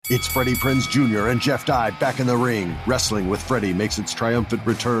It's Freddie Prinze Jr. and Jeff Dye back in the ring. Wrestling with Freddie makes its triumphant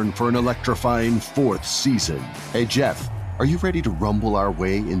return for an electrifying 4th season. Hey, Jeff, are you ready to rumble our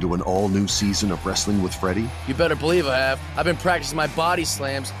way into an all-new season of Wrestling with Freddie? You better believe I have. I've been practicing my body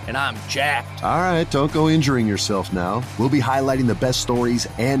slams, and I'm jacked. All right, don't go injuring yourself now. We'll be highlighting the best stories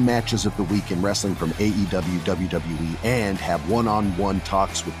and matches of the week in wrestling from AEW, WWE, and have one-on-one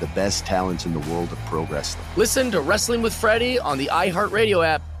talks with the best talents in the world of pro wrestling. Listen to Wrestling with Freddie on the iHeartRadio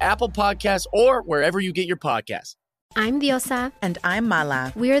app, Apple Podcasts, or wherever you get your podcasts. I'm Diosa. And I'm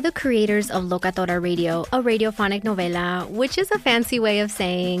Mala. We are the creators of Locatora Radio, a radiophonic novela, which is a fancy way of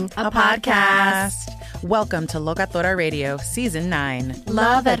saying a podcast. Welcome to Locatora Radio, Season 9.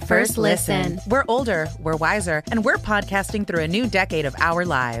 Love at first listen. We're older, we're wiser, and we're podcasting through a new decade of our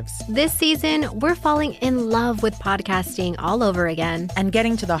lives. This season, we're falling in love with podcasting all over again. And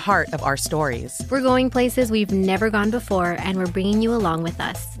getting to the heart of our stories. We're going places we've never gone before, and we're bringing you along with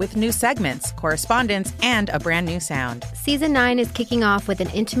us. With new segments, correspondence, and a brand new sound. Season 9 is kicking off with an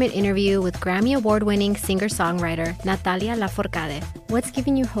intimate interview with Grammy Award-winning singer-songwriter Natalia Lafourcade. What's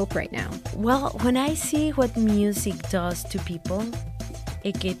giving you hope right now? Well, when I see what music does to people,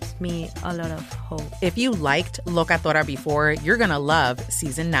 it gives me a lot of hope. If you liked Locatora before, you're going to love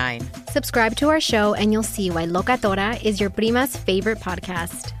Season 9. Subscribe to our show and you'll see why Locatora is your prima's favorite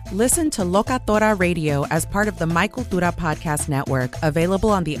podcast. Listen to Locatora Radio as part of the My Cultura Podcast Network, available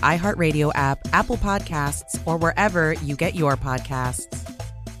on the iHeartRadio app, Apple Podcasts, or wherever you get your podcasts.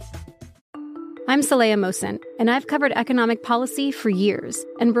 I'm Saleha Mohsen, and I've covered economic policy for years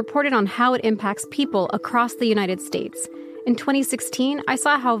and reported on how it impacts people across the United States. In 2016, I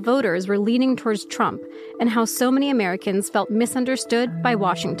saw how voters were leaning towards Trump and how so many Americans felt misunderstood by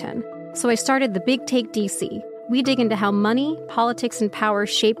Washington. So I started The Big Take DC. We dig into how money, politics, and power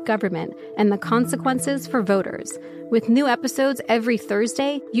shape government and the consequences for voters. With new episodes every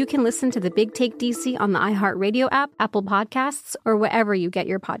Thursday, you can listen to The Big Take DC on the iHeartRadio app, Apple Podcasts, or wherever you get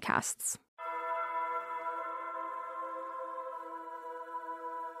your podcasts.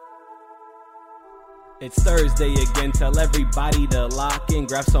 It's Thursday again, tell everybody to lock in,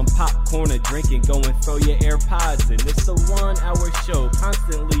 grab some popcorn, a drink, and go and throw your AirPods in. It's a 1-hour show,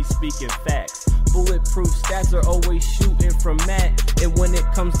 constantly speaking facts. Bulletproof stats are always shooting from Matt. And when it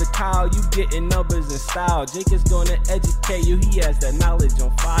comes to Kyle, you getting numbers and style. Jake is gonna educate you, he has that knowledge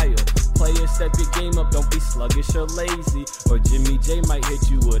on file. Players, step your game up, don't be sluggish or lazy. Or Jimmy J might hit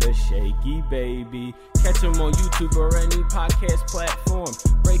you with a shaky baby. Catch him on YouTube or any podcast platform.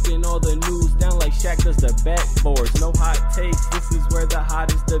 Breaking all the news down like Shaq does the backboards. No hot takes, this is where the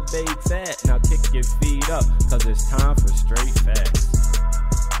hottest debate's at. Now kick your feet up, cause it's time for straight facts.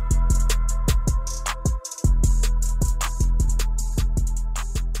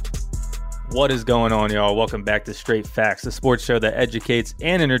 What is going on, y'all? Welcome back to Straight Facts, the sports show that educates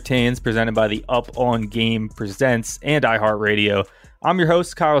and entertains, presented by the Up On Game Presents and iHeartRadio. I'm your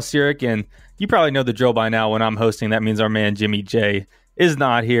host, Kyle Syrek, and you probably know the drill by now. When I'm hosting, that means our man Jimmy J is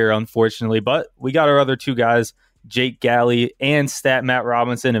not here, unfortunately, but we got our other two guys, Jake Galli and Stat Matt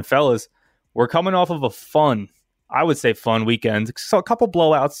Robinson. And fellas, we're coming off of a fun weekend. So a couple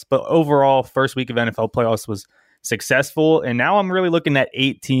blowouts, but overall, first week of NFL playoffs was successful. And now I'm really looking at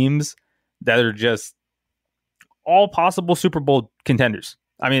 8 teams that are just all possible Super Bowl contenders.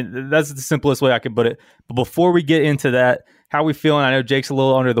 I mean, that's the simplest way I could put it. But before we get into that, how are we feeling? I know Jake's a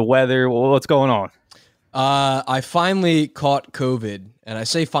little under the weather. What's going on? I finally caught COVID, and I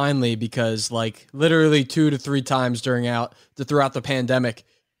say finally because like literally 2 to 3 times throughout the pandemic,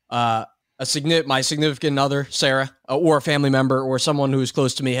 my significant other, Sarah, or a family member or someone who is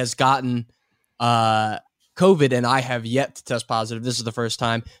close to me has gotten COVID, and I have yet to test positive. This is the first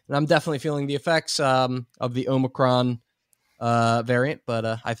time, and I'm definitely feeling the effects of the Omicron variant.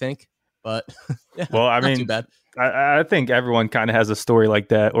 But yeah, well, I mean, too bad. I think everyone kind of has a story like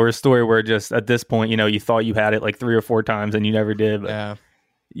that, or a story where just at this point, you know, you thought you had it like 3 or 4 times and you never did. But yeah,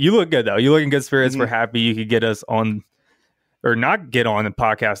 you look good though. You look in good spirits. We're happy you could get us on, or not get on the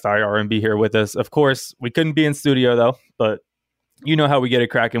podcast IR and be here with us. Of course, we couldn't be in studio though, but you know how we get it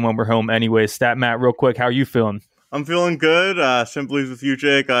cracking when we're home anyway. Stat Matt, real quick, how are you feeling? I'm feeling good. Simply with you,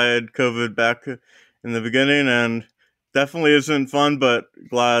 Jake. I had COVID back in the beginning, and definitely isn't fun, but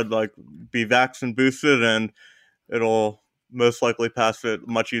glad be vaxxed and boosted, and it'll most likely pass it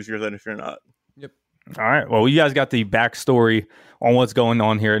much easier than if you're not. Yep. All right. Well, you guys got the backstory on what's going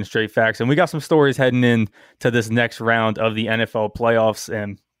on here in Straight Facts, and we got some stories heading in to this next round of the NFL playoffs.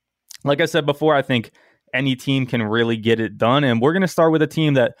 And like I said before, I think any team can really get it done. And we're going to start with a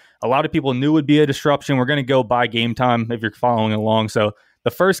team that a lot of people knew would be a disruption. We're going to go by game time if you're following along. So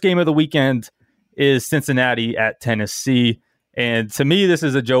the first game of the weekend is Cincinnati at Tennessee. And to me, this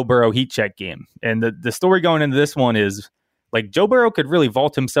is a Joe Burrow heat check game. And the story going into this one is like Joe Burrow could really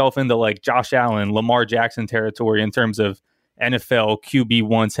vault himself into like Josh Allen, Lamar Jackson territory in terms of NFL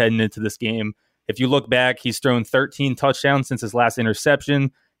QB1s heading into this game. If you look back, he's thrown 13 touchdowns since his last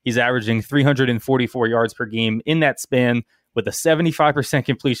interception. He's averaging 344 yards per game in that span with a 75%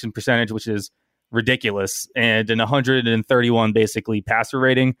 completion percentage, which is ridiculous, and an 131 basically passer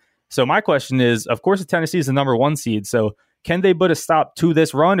rating. So my question is, of course, Tennessee is the number 1 seed. So can they put a stop to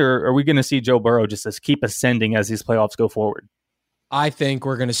this run, or are we going to see Joe Burrow just keep ascending as these playoffs go forward? I think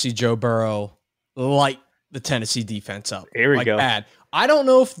we're going to see Joe Burrow light the Tennessee defense up. Here we go. Bad. I don't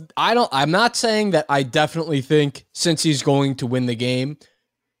know if I'm not saying that I definitely think since he's going to win the game,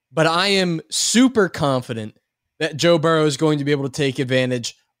 but I am super confident that Joe Burrow is going to be able to take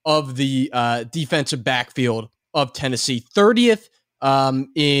advantage of the defensive backfield of Tennessee. 30th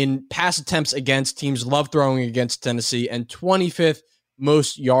in pass attempts against teams love throwing against Tennessee, and 25th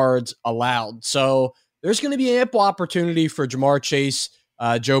most yards allowed. So there's going to be ample opportunity for Jamar Chase,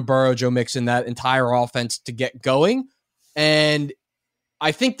 Joe Burrow, Joe Mixon, that entire offense to get going. And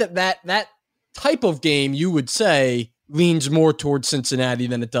I think that type of game, you would say, leans more towards Cincinnati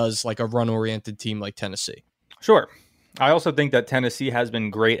than it does like a run-oriented team like Tennessee. Sure. I also think that Tennessee has been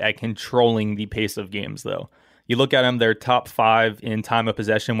great at controlling the pace of games, though. You look at them, they're top 5 in time of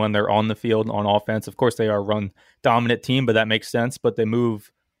possession when they're on the field on offense. Of course, they are a run-dominant team, but that makes sense. But they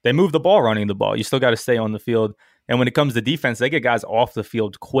move the ball running the ball. You still got to stay on the field. And when it comes to defense, they get guys off the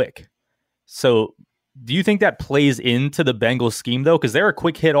field quick. So do you think that plays into the Bengals scheme, though? Because they're a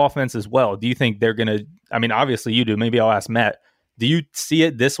quick hit offense as well. Do you think they're going to – I mean, obviously you do. Maybe I'll ask Matt. Do you see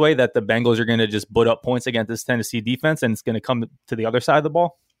it this way, that the Bengals are going to just put up points against this Tennessee defense and it's going to come to the other side of the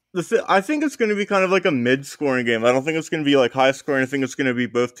ball? I think it's going to be kind of like a mid-scoring game. I don't think it's going to be like high-scoring. I think it's going to be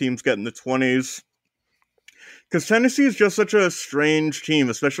both teams getting the 20s. Because Tennessee is just such a strange team,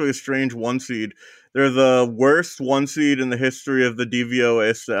 especially a strange 1 seed. They're the worst 1 seed in the history of the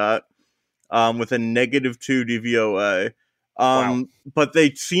DVOA stat, with a -2 DVOA. Wow. But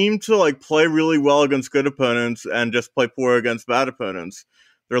they seem to like play really well against good opponents and just play poor against bad opponents.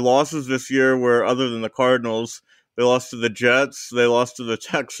 Their losses this year were, other than the Cardinals, they lost to the Jets, they lost to the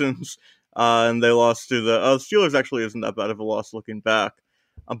Texans, and they lost to the Steelers. Actually, isn't that bad of a loss looking back,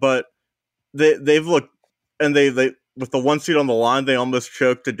 but they've looked, and they with the 1 seed on the line, they almost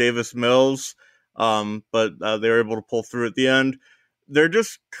choked to Davis Mills, but they were able to pull through at the end. They're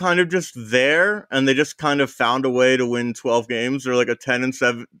just kind of just there, and they just kind of found a way to win 12 games. They're like a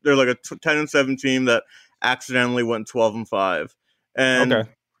 10-7. They're like a 10-7 team that accidentally went 12-5. And okay.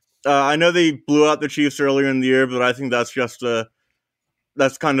 I know they blew out the Chiefs earlier in the year, but I think that's just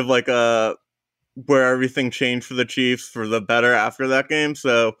that's kind of like where everything changed for the Chiefs for the better after that game.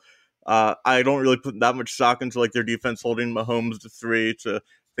 So I don't really put that much stock into like their defense holding Mahomes to 3 to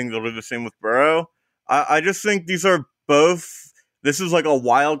think they'll do the same with Burrow. I just think these are both. This is like a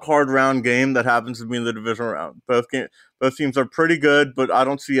wild card round game that happens to be in the divisional round. Both teams are pretty good, but I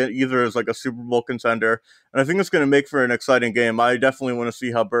don't see it either as like a Super Bowl contender. And I think it's going to make for an exciting game. I definitely want to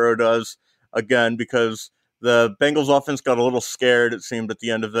see how Burrow does again, because the Bengals offense got a little scared, it seemed, at the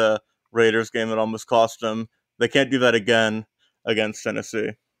end of the Raiders game that almost cost them. They can't do that again against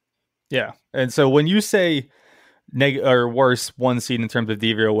Tennessee. Yeah. And so when you say or worse 1 seed in terms of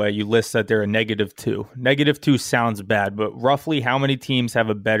DVOA, you list that they're a -2. -2 sounds bad, but roughly how many teams have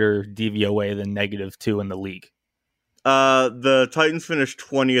a better DVOA than -2 in the league? The Titans finished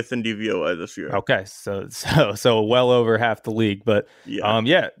 20th in DVOA this year. Okay, so well over half the league, but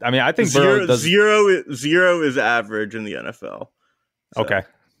yeah. I mean, I think zero is average in the NFL. So. Okay,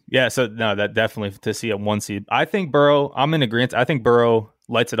 yeah, so no, that definitely to see a 1 seed. I think Burrow. I'm in agreement. I think Burrow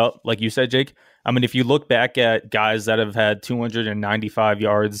lights it up, like you said, Jake. I mean, if you look back at guys that have had 295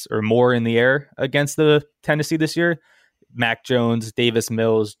 yards or more in the air against the Tennessee this year, Mac Jones, Davis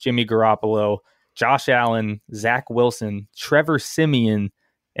Mills, Jimmy Garoppolo, Josh Allen, Zach Wilson, Trevor Siemian,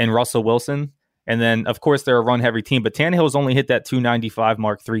 and Russell Wilson. And then, of course, they're a run-heavy team, but Tannehill's only hit that 295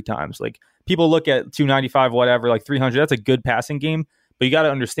 mark 3 times. Like, people look at 295, whatever, like 300, that's a good passing game, but you got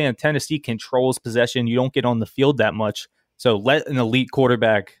to understand, Tennessee controls possession. You don't get on the field that much. So let an elite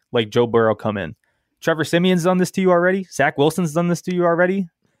quarterback like Joe Burrow come in. Trevor Siemian's done this to you already. Zach Wilson's done this to you already.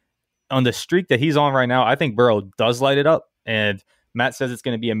 On the streak that he's on right now, I think Burrow does light it up. And Matt says it's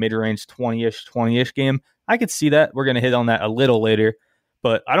going to be a mid-range 20-ish game. I could see that. We're going to hit on that a little later.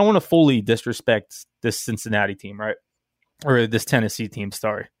 But I don't want to fully disrespect this Cincinnati team, right? Or this Tennessee team,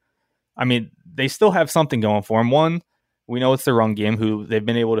 sorry. I mean, they still have something going for them. One, we know it's the run game, who they've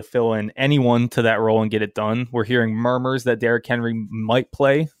been able to fill in anyone to that role and get it done. We're hearing murmurs that Derrick Henry might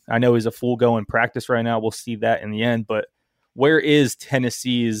play. I know he's a full go in practice right now. We'll see that in the end. But where is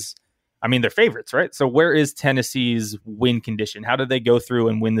Tennessee's, I mean, they're favorites, right? So where is Tennessee's win condition? How did they go through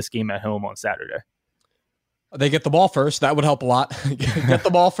and win this game at home on Saturday? They get the ball first. That would help a lot. Get the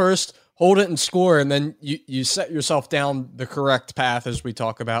ball first, hold it and score, and then you set yourself down the correct path as we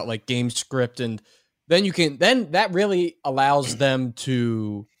talk about, like game script, and then that really allows them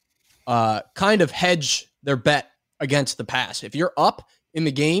to kind of hedge their bet against the pass. If you're up in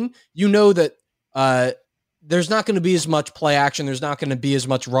the game, you know that there's not going to be as much play action. There's not going to be as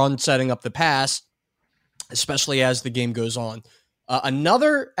much run setting up the pass, especially as the game goes on.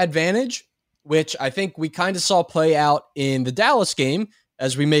 Another advantage, which I think we kind of saw play out in the Dallas game,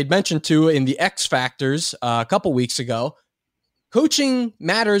 as we made mention to in the X Factors a couple weeks ago, coaching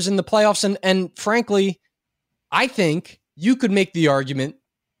matters in the playoffs. And frankly, I think you could make the argument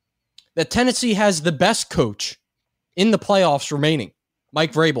that Tennessee has the best coach in the playoffs remaining,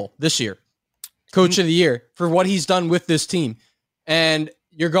 Mike Vrabel, this year. Coach of the year for what he's done with this team. And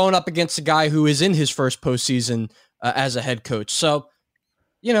you're going up against a guy who is in his first postseason as a head coach. So,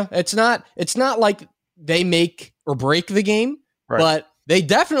 it's not like they make or break the game, right, but they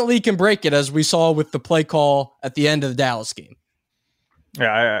definitely can break it, as we saw with the play call at the end of the Dallas game.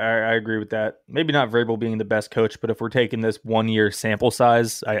 Yeah, I agree with that. Maybe not Vrabel being the best coach, but if we're taking this 1 year sample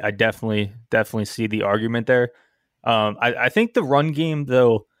size, I definitely see the argument there. I think the run game,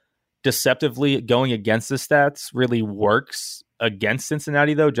 though, deceptively going against the stats really works against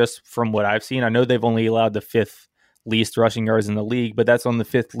Cincinnati, though, just from what I've seen. I know they've only allowed the 5th least rushing yards in the league, but that's on the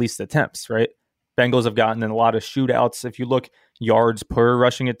 5th least attempts, right? Bengals have gotten in a lot of shootouts. If you look yards per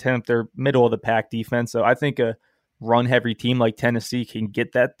rushing attempt, they're middle of the pack defense. So I think a run heavy team like Tennessee can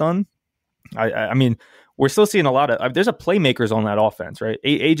get that done. I mean, we're still seeing a lot of, there's a playmakers on that offense, right?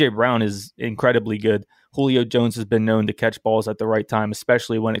 AJ Brown is incredibly good. Julio Jones has been known to catch balls at the right time,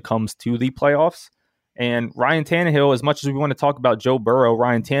 especially when it comes to the playoffs. And Ryan Tannehill, as much as we want to talk about Joe Burrow,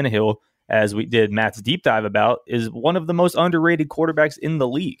 Ryan Tannehill, as we did Matt's deep dive about, is one of the most underrated quarterbacks in the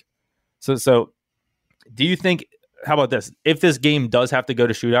league. So do you think, how about this? If this game does have to go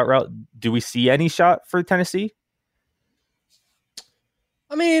to shootout route, do we see any shot for Tennessee?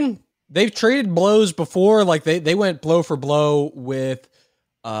 I mean, they've traded blows before. Like they went blow for blow with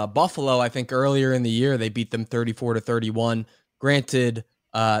Buffalo, I think earlier in the year. They beat them 34-31. Granted,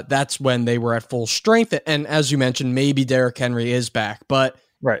 that's when they were at full strength. And as you mentioned, maybe Derrick Henry is back. But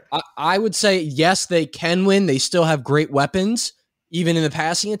right, I would say, yes, they can win. They still have great weapons, even in the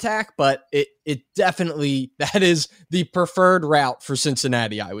passing attack. But it definitely, that is the preferred route for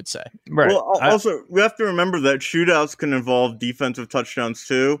Cincinnati, I would say. Right. Well, also, we have to remember that shootouts can involve defensive touchdowns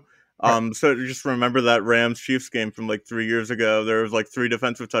too. So just remember that Rams-Chiefs game from like 3 years ago. There was like 3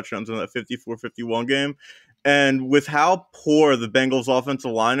 defensive touchdowns in that 54-51 game. And with how poor the Bengals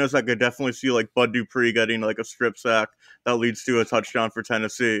offensive line is, I could definitely see like Bud Dupree getting like a strip sack that leads to a touchdown for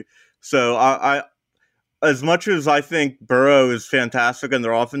Tennessee. So I as much as I think Burrow is fantastic and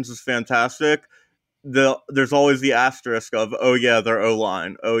their offense is fantastic, there's always the asterisk of, oh yeah, their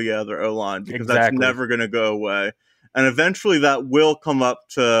O-line. Oh yeah, their O-line. Because That's never going to go away. And eventually that will come up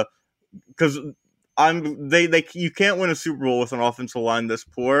to, because you can't win a Super Bowl with an offensive line this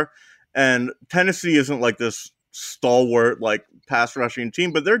poor. And Tennessee isn't like this stalwart, like pass rushing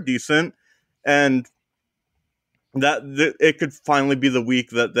team, but they're decent. And it could finally be the week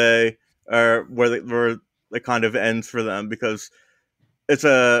that they are where it kind of ends for them, because it's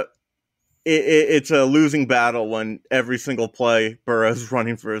a losing battle when every single play Burrow's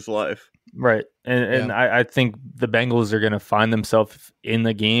running for his life. Right. And I think the Bengals are going to find themselves in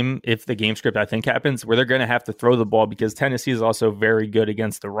the game, if the game script I think happens, where they're going to have to throw the ball, because Tennessee is also very good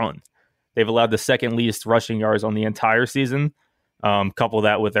against the run. They've allowed the second least rushing yards on the entire season. Couple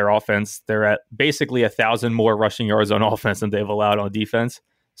that with their offense, they're at basically 1,000 more rushing yards on offense than they've allowed on defense.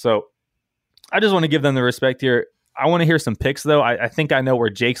 So I just want to give them the respect here. I want to hear some picks, though. I think I know where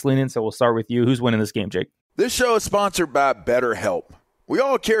Jake's leaning, so we'll start with you. Who's winning this game, Jake? This show is sponsored by BetterHelp. We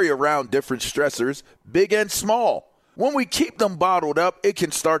all carry around different stressors, big and small. When we keep them bottled up, it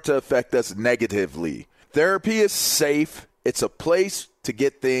can start to affect us negatively. Therapy is safe. It's a place to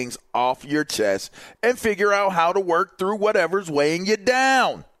get things off your chest and figure out how to work through whatever's weighing you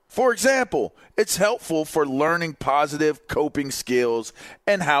down. For example, it's helpful for learning positive coping skills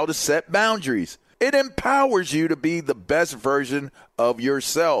and how to set boundaries. It empowers you to be the best version of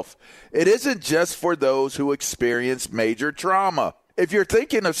yourself. It isn't just for those who experience major trauma. If you're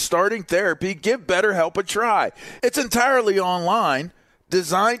thinking of starting therapy, give BetterHelp a try. It's entirely online,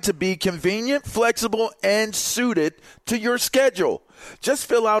 designed to be convenient, flexible, and suited to your schedule. Just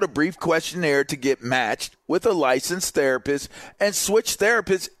fill out a brief questionnaire to get matched with a licensed therapist and switch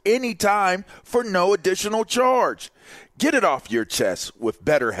therapists anytime for no additional charge. Get it off your chest with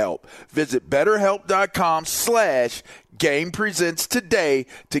BetterHelp. Visit BetterHelp.com/GamePresents today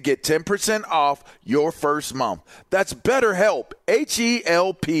to get 10% off your first month. That's BetterHelp,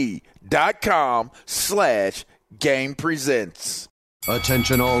 HELP.com/GamePresents.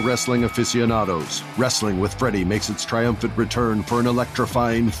 Attention all wrestling aficionados. Wrestling with Freddie makes its triumphant return for an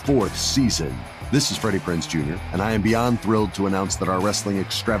electrifying 4th season. This is Freddie Prinze Jr., and I am beyond thrilled to announce that our wrestling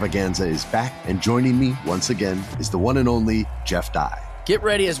extravaganza is back, and joining me once again is the one and only Jeff Dye. Get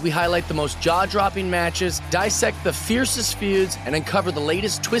ready as we highlight the most jaw-dropping matches, dissect the fiercest feuds, and uncover the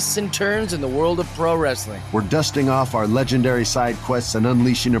latest twists and turns in the world of pro wrestling. We're dusting off our legendary side quests and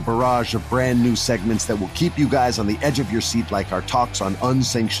unleashing a barrage of brand new segments that will keep you guys on the edge of your seat like our talks on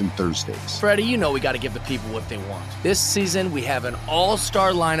Unsanctioned Thursdays. Freddie, you know we got to give the people what they want. This season, we have an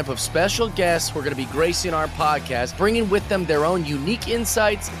all-star lineup of special guests who are going to be gracing our podcast, bringing with them their own unique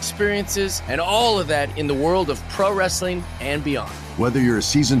insights, experiences, and all of that in the world of pro wrestling and beyond. Whether you're a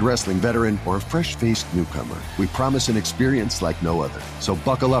seasoned wrestling veteran or a fresh-faced newcomer, we promise an experience like no other. So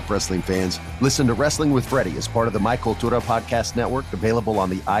buckle up, wrestling fans. Listen to Wrestling with Freddie as part of the My Cultura Podcast Network, available on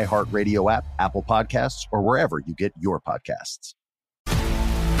the iHeartRadio app, Apple Podcasts, or wherever you get your podcasts.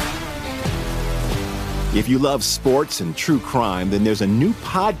 If you love sports and true crime, then there's a new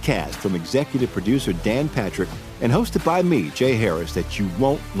podcast from executive producer Dan Patrick and hosted by me, Jay Harris, that you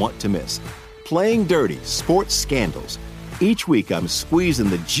won't want to miss. Playing Dirty: Sports Scandals. Each week, I'm squeezing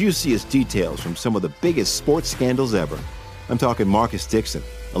the juiciest details from some of the biggest sports scandals ever. I'm talking Marcus Dixon,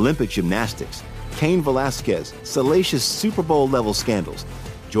 Olympic gymnastics, Cain Velasquez, salacious Super Bowl-level scandals.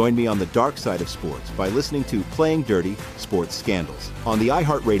 Join me on the dark side of sports by listening to Playing Dirty: Sports Scandals on the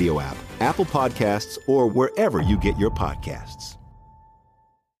iHeartRadio app, Apple Podcasts, or wherever you get your podcasts.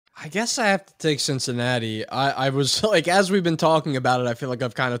 I guess I have to take Cincinnati. I was like, as we've been talking about it, I feel like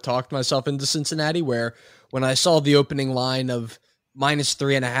I've kind of talked myself into Cincinnati, where when I saw the opening line of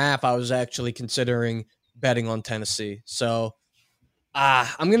 -3.5, I was actually considering betting on Tennessee. So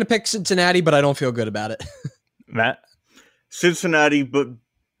I'm going to pick Cincinnati, but I don't feel good about it. Matt? Cincinnati, but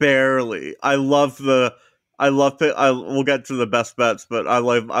barely. We'll get to the best bets, but I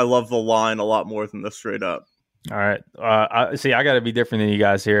love the line a lot more than the straight up. All right. I got to be different than you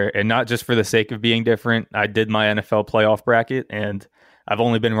guys here, and not just for the sake of being different. I did my NFL playoff bracket, and I've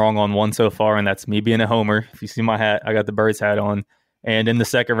only been wrong on one so far, and that's me being a homer. If you see my hat, I got the Birds hat on. And in the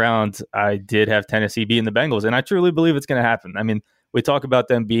second round, I did have Tennessee beating the Bengals, and I truly believe it's going to happen. I mean, we talk about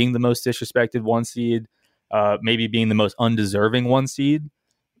them being the most disrespected 1 seed, maybe being the most undeserving 1 seed,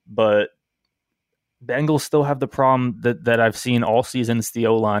 but Bengals still have the problem that I've seen all season. It's the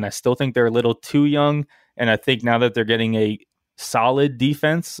O-line. I still think they're a little too young, and I think now that they're getting a solid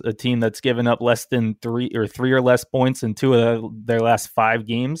defense, a team that's given up less than 3 or less points in 2 of their last 5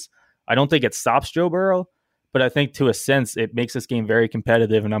 games, I don't think it stops Joe Burrow, but I think to a sense it makes this game very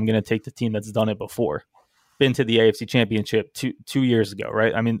competitive, and I'm going to take the team that's done it before. Been to the AFC Championship 2 years ago,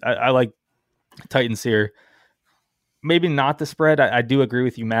 right? I mean, I like Titans here. Maybe not the spread. I do agree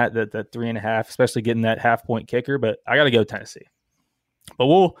with you, Matt, that 3.5, especially getting that half-point kicker, but I got to go Tennessee. But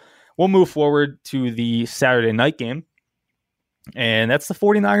we'll move forward to the Saturday night game, and that's the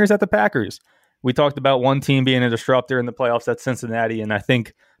 49ers at the Packers. We talked about one team being a disruptor in the playoffs, that's Cincinnati, and I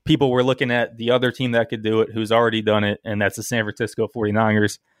think people were looking at the other team that could do it, who's already done it, and that's the San Francisco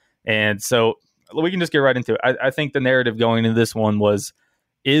 49ers. And so we can just get right into it. I think the narrative going into this one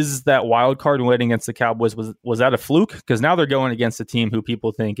is that wild card win against the Cowboys, was that a fluke? Because now they're going against a team who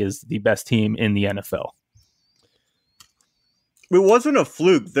people think is the best team in the NFL. It wasn't a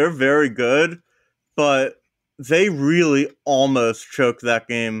fluke. They're very good, but they really almost choked that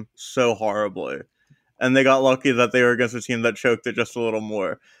game so horribly. And they got lucky that they were against a team that choked it just a little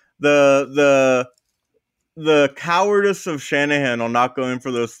more. The cowardice of Shanahan on not going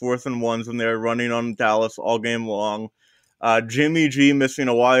for those 4th and 1s when they were running on Dallas all game long. Jimmy G missing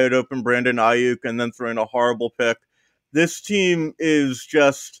a wide open Brandon Ayuk and then throwing a horrible pick. This team is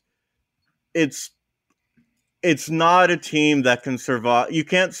just, it's not a team that can survive. You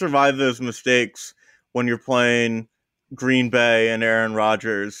can't survive those mistakes when you're playing Green Bay and Aaron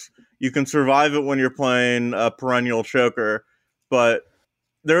Rodgers. You can survive it when you're playing a perennial choker, but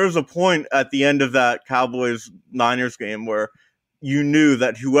there was a point at the end of that Cowboys-Niners game where you knew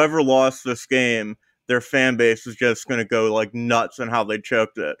that whoever lost this game, their fan base is just going to go like nuts on how they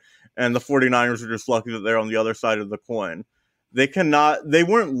choked it. And the 49ers are just lucky that they're on the other side of the coin. They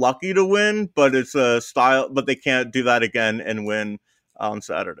weren't lucky to win, but it's a style, but they can't do that again and win on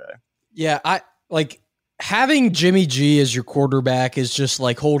Saturday. Yeah. Having Jimmy G as your quarterback is just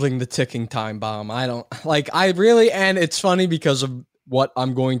like holding the ticking time bomb. And it's funny because of what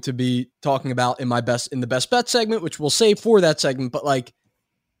I'm going to be talking about in the best bet segment, which we'll save for that segment. But like,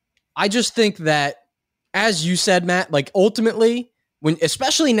 I just think that, as you said, Matt, like ultimately,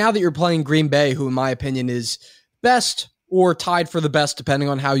 especially now that you're playing Green Bay, who in my opinion is best or tied for the best, depending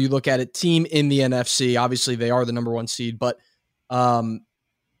on how you look at it, team in the NFC. Obviously, they are the number 1 seed, but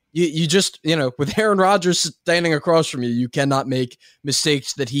you just, with Aaron Rodgers standing across from you, you cannot make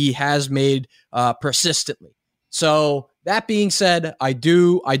mistakes that he has made persistently. So that being said, I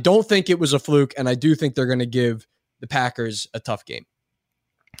don't think it was a fluke, and I do think they're going to give the Packers a tough game.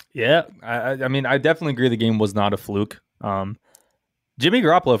 Yeah, I mean, I definitely agree the game was not a fluke. Jimmy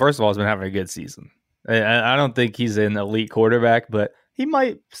Garoppolo, first of all, has been having a good season. I don't think he's an elite quarterback, but he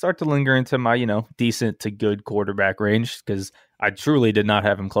might start to linger into my, decent to good quarterback range, because I truly did not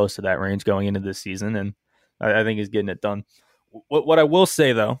have him close to that range going into this season, and I think he's getting it done. What I will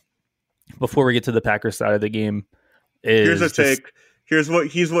say, though, before we get to the Packers side of the game, is here's a take.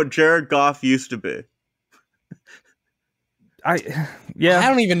 He's what Jared Goff used to be. I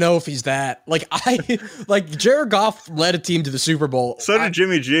don't even know if he's that. Like Jared Goff led a team to the Super Bowl. So did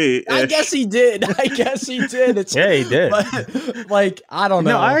Jimmy G. I guess he did. He did. Yeah, he did. But, I don't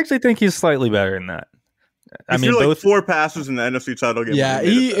know. No, I actually think he's slightly better than that. I mean, both 4 passes in the NFC title game. Yeah,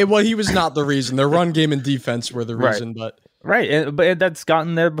 he was not the reason. Their run game and defense were the reason, but but that's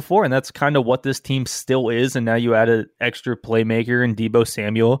gotten there before, and that's kind of what this team still is. And now you add an extra playmaker in Deebo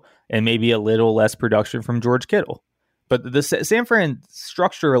Samuel, and maybe a little less production from George Kittle. But the San Fran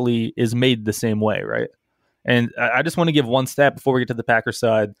structurally is made the same way, right? And I just want to give one stat before we get to the Packers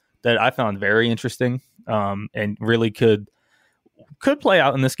side that I found very interesting, and really could play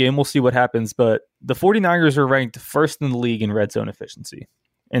out in this game. We'll see what happens. But the 49ers are ranked first in the league in red zone efficiency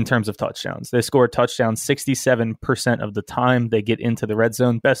in terms of touchdowns. They score touchdowns 67% of the time they get into the red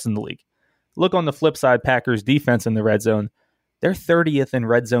zone, best in the league. Look on the flip side, Packers defense in the red zone. They're 30th in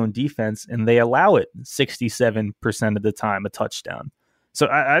red zone defense, and they allow it 67% of the time, a touchdown. So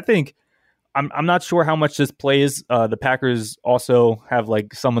I think I'm not sure how much this plays. The Packers also have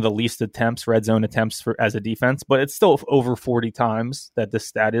like some of the least attempts, red zone attempts as a defense, but it's still over 40 times that this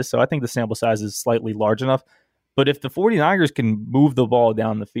stat is. So I think the sample size is slightly large enough. But if the 49ers can move the ball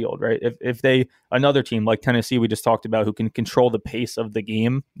down the field, right? If another team like Tennessee we just talked about, who can control the pace of the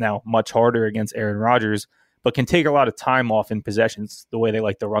game, now much harder against Aaron Rodgers, but can take a lot of time off in possessions the way they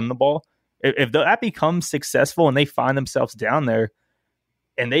like to run the ball. If that becomes successful and they find themselves down there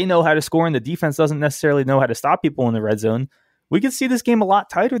and they know how to score and the defense doesn't necessarily know how to stop people in the red zone, we could see this game a lot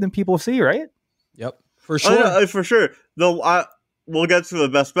tighter than people see, right? Yep, for sure. Oh, yeah, for sure. Though we'll get to the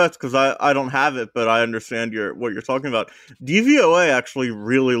best bets because I don't have it, but I understand what you're talking about. DVOA actually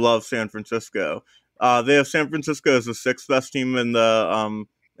really loves San Francisco. They have San Francisco as the 6th best team in the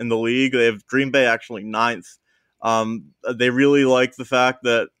league. They have Green Bay actually 9th. They really like the fact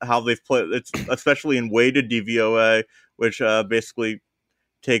that how they've played, it's especially in weighted DVOA, which basically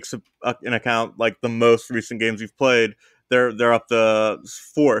takes in account like the most recent games you've played. They're up to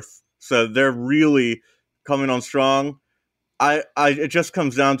 4th, so they're really coming on strong. It just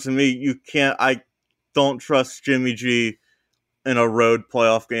comes down to me. I don't trust Jimmy G in a road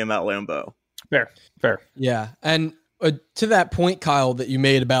playoff game at Lambeau. Fair. Yeah, and to that point, Kyle, that you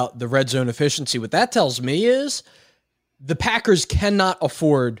made about the red zone efficiency, what that tells me is the Packers cannot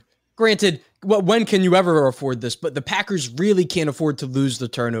afford, granted, when can you ever afford this? But the Packers really can't afford to lose the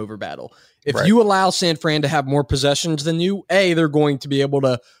turnover battle. If you allow San Fran to have more possessions than you, A, they're going to be able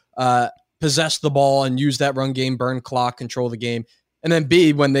to possess the ball and use that run game, burn clock, control the game. And then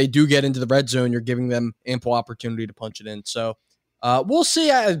B, when they do get into the red zone, you're giving them ample opportunity to punch it in. So we'll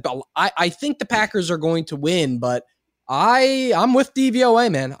see. I think the Packers are going to win, but I'm with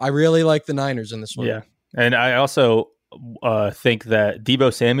DVOA, man. I really like the Niners in this one. Yeah, and I also think that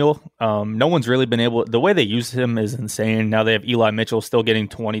Deebo Samuel, no one's really been able. The way they use him is insane. Now they have Eli Mitchell still getting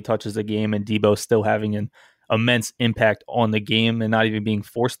 20 touches a game, and Deebo still having an immense impact on the game and not even being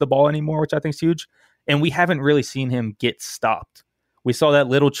forced the ball anymore, which I think is huge. And we haven't really seen him get stopped. We saw that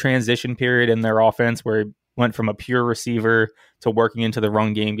little transition period in their offense where he went from a pure receiver to working into the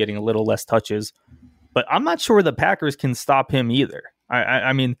run game, getting a little less touches. But I'm not sure the Packers can stop him either.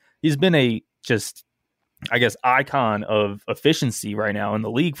 I mean, he's been a just, I guess, icon of efficiency right now in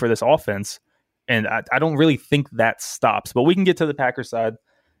the league for this offense. And I don't really think that stops. But we can get to the Packers side.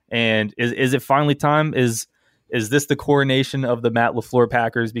 And is it finally time? Is this the coronation of the Matt LaFleur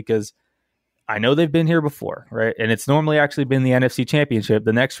Packers? Because I know they've been here before, right? And it's normally actually been the NFC Championship,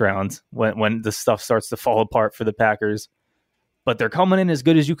 the next round, when the stuff starts to fall apart for the Packers. But they're coming in as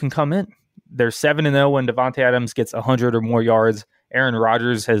good as you can come in. They're 7-0 when Devontae Adams gets 100 or more yards Aaron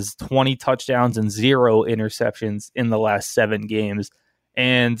Rodgers has 20 touchdowns and 0 interceptions in the last 7 games.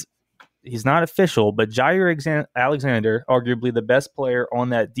 And he's not official, but Jair Alexander, arguably the best player on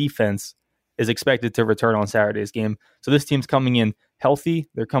that defense, is expected to return on Saturday's game. So this team's coming in healthy.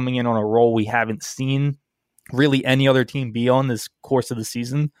 They're coming in on a roll we haven't seen really any other team be on this course of the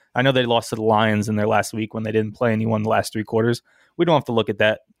season. I know they lost to the Lions in their last week when they didn't play anyone the last 3 quarters. We don't have to look at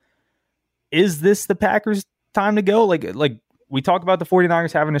that. Is this the Packers' time to go? Like we talk about the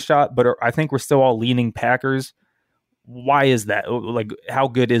 49ers having a shot, but I think we're still all leaning Packers. Why is that? Like, how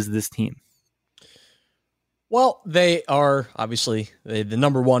good is this team? Well, they are obviously the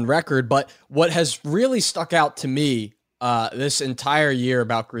number 1 record, but what has really stuck out to me this entire year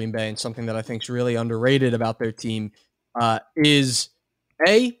about Green Bay, and something that I think is really underrated about their team, is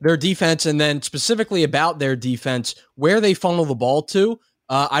their defense, and then specifically about their defense, where they funnel the ball to.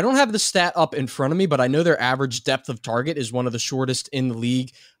 I don't have the stat up in front of me, but I know their average depth of target is one of the shortest in the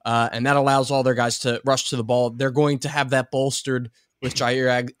league, and that allows all their guys to rush to the ball. They're going to have that bolstered with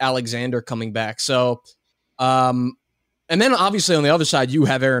Jair Alexander coming back. So, and then obviously on the other side, you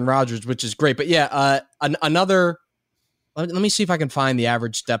have Aaron Rodgers, which is great. But yeah, another. Let me see if I can find the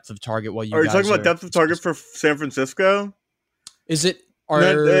average depth of target. While are you talking about depth of target for San Francisco? Is it?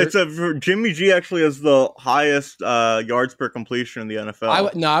 It's Jimmy G actually has the highest yards per completion in the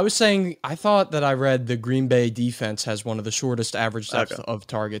NFL. I was saying, I thought that I read the Green Bay defense has one of the shortest average depth of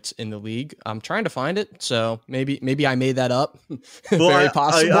targets in the league. I'm trying to find it, so maybe I made that up. Very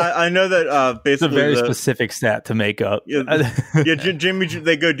possible. I know that basically it's a very specific stat to make up. Jimmy G,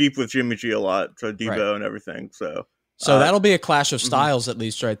 they go deep with Jimmy G a lot, so Debo and everything. So that'll be a clash of styles at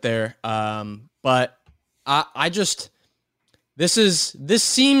least right there. But I just. This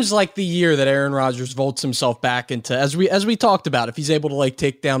seems like the year that Aaron Rodgers vaults himself back into, as we talked about, if he's able to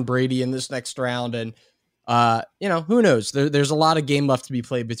take down Brady in this next round, and who knows? There's a lot of game left to be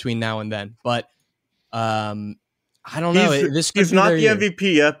played between now and then, but I don't know. He's not the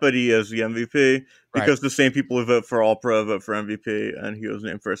MVP yet, but he is the MVP because the same people who vote for All Pro vote for MVP, and he was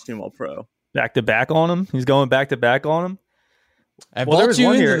named First Team All Pro. Back to back on him. He's going back to back on him. There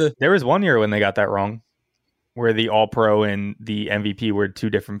was one year when they got that wrong, where the All-Pro and the MVP were 2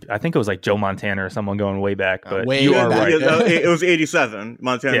 different. I think it was like Joe Montana or someone going way back. But you are right. It was 87.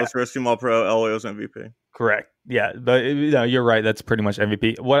 Montana was First Team All-Pro. Elway was MVP. Correct. Yeah, but you're right. That's pretty much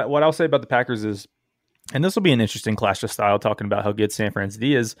MVP. What I'll say about the Packers is, and this will be an interesting clash of style, talking about how good San Francisco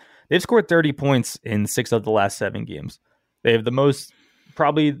is. They've scored 30 points in 6 of the last 7 games. They have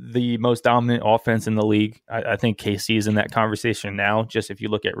probably the most dominant offense in the league. I think KC is in that conversation now, just if you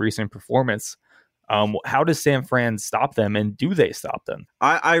look at recent performance. How does San Fran stop them, and do they stop them?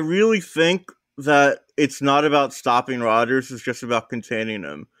 I really think that it's not about stopping Rodgers, it's just about containing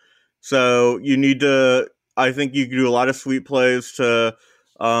him. So you need to, I think you can do a lot of sweep plays to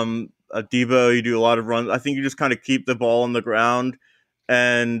Debo, you do a lot of runs. I think you just kind of keep the ball on the ground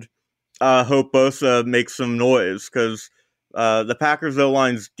and hope Bosa makes some noise, because the Packers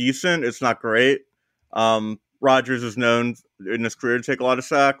O-line's decent. It's not great. Rodgers is known in his career to take a lot of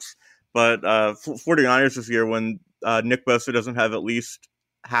sacks. But 49ers this year, when Nick Bosa doesn't have at least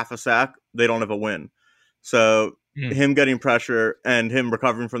half a sack, they don't have a win. So him getting pressure and him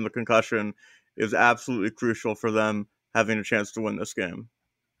recovering from the concussion is absolutely crucial for them having a chance to win this game.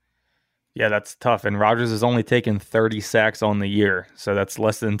 Yeah, that's tough. And Rodgers has only taken 30 sacks on the year, so that's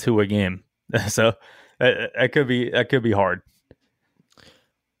less than 2 a game. So that could be hard.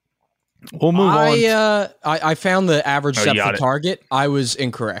 We'll move on. I found the average depth of target. I was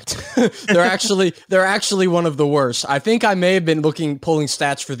incorrect. They're actually one of the worst. I think I may have been pulling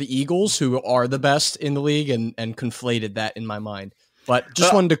stats for the Eagles, who are the best in the league, and conflated that in my mind. But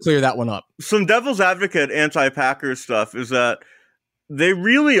just wanted to clear that one up. Some devil's advocate anti-Packers stuff is that they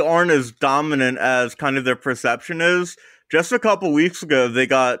really aren't as dominant as kind of their perception is. Just a couple weeks ago, they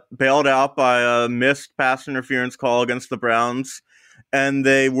got bailed out by a missed pass interference call against the Browns. And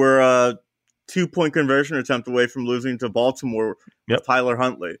they were a 2-point conversion attempt away from losing to Baltimore with Tyler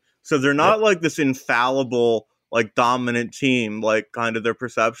Huntley. So they're not like this infallible, dominant team, like kind of their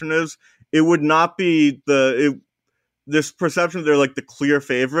perception is. It would not be this perception they're like the clear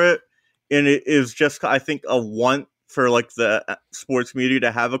favorite. And it is just, I think, a want for the sports media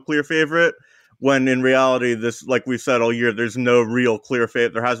to have a clear favorite. When in reality, this, like we said all year, there's no real clear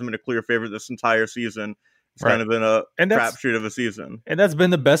favorite. There hasn't been a clear favorite this entire season. It's kind of been a crapshoot of a season. And that's been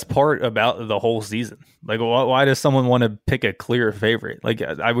the best part about the whole season. Why does someone want to pick a clear favorite?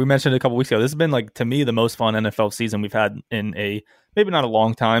 We mentioned a couple weeks ago, this has been, to me, the most fun NFL season we've had in maybe not a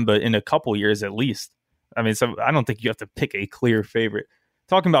long time, but in a couple years at least. I mean, so I don't think you have to pick a clear favorite.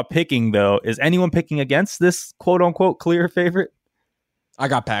 Talking about picking, though, is anyone picking against this quote-unquote clear favorite? I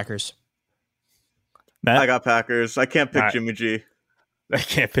got Packers. Matt? I got Packers. I can't pick All right. Jimmy G. I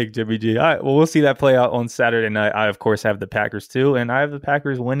can't pick Jimmy G. All right, well, we'll see that play out on Saturday night. I, of course, have the Packers too, and I have the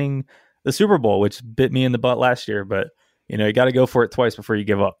Packers winning the Super Bowl, which bit me in the butt last year. But, you know, got to go for it twice before you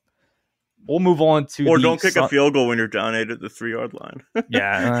give up. We'll move on to Or don't kick a field goal when you're down 8 at the 3-yard line.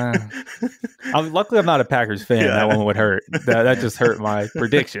 Yeah. Luckily, I'm not a Packers fan. Yeah. That one would hurt. That just hurt my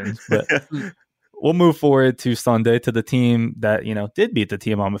predictions. But we'll move forward to Sunday, to the team that, you know, did beat the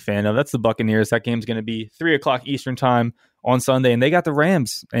team I'm a fan of. That's the Buccaneers. That game's going to be 3 o'clock Eastern time on Sunday, and they got the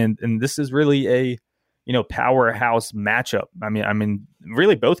Rams. And this is really a, you know, powerhouse matchup. I mean,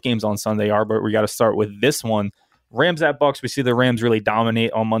 really both games on Sunday are, but we got to start with this one. Rams at Bucs. We see the Rams really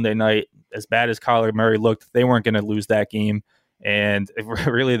dominate on Monday night. As bad as Kyler Murray looked, they weren't going to lose that game. And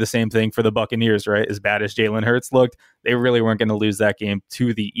really the same thing for the Buccaneers, right? As bad as Jalen Hurts looked, they really weren't going to lose that game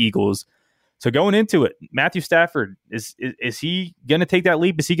to the Eagles. So going into it, Matthew Stafford, is he going to take that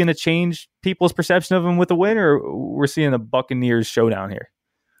leap? Is he going to change people's perception of him with a win, or we're seeing a Buccaneers showdown here?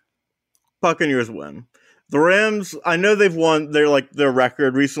 Buccaneers win. The Rams, I know they've won. Their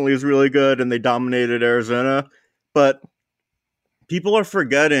record recently is really good, and they dominated Arizona. But people are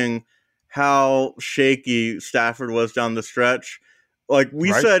forgetting how shaky Stafford was down the stretch. Like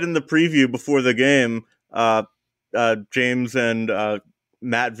we said in the preview before the game, James and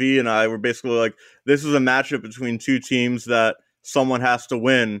Matt V and I were basically like, this is a matchup between two teams that someone has to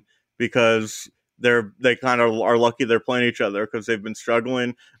win because they kind of are lucky they're playing each other because they've been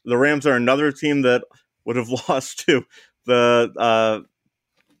struggling. The Rams are another team that would have lost to the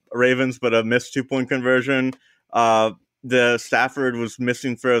Ravens, but a missed 2-point conversion. The Stafford was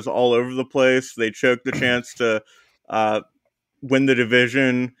missing throws all over the place. They choked the chance to win the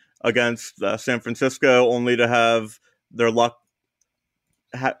division against San Francisco, only to have their luck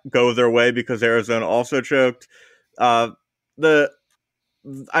go their way because Arizona also choked. I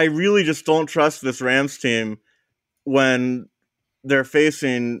really just don't trust this Rams team when they're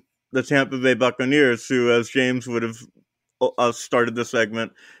facing the Tampa Bay Buccaneers, who, as James would have started the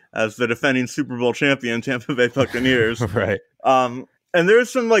segment, as the defending Super Bowl champion Tampa Bay Buccaneers. Right. And there's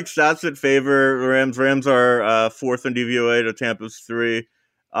some like stats that favor Rams. Rams are 4th in DVOA to Tampa's 3.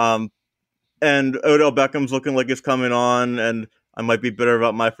 And Odell Beckham's looking like he's coming on, and I might be bitter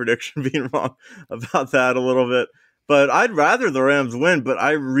about my prediction being wrong about that a little bit. But I'd rather the Rams win, but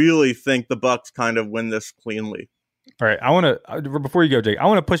I really think the Bucs kind of win this cleanly. All right, I want to, before you go, Jake, I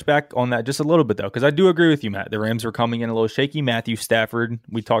want to push back on that just a little bit, though, because I do agree with you, Matt. The Rams were coming in a little shaky. Matthew Stafford,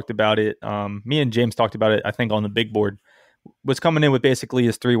 we talked about it. Me and James talked about it, I think, on the big board, was coming in with basically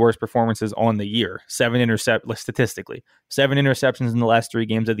his 3 worst performances on the year. 7 interceptions in the last 3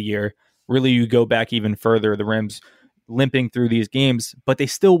 games of the year. Really, you go back even further, the Rams limping through these games, but they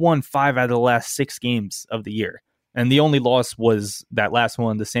still won 5 out of the last 6 games of the year. And the only loss was that last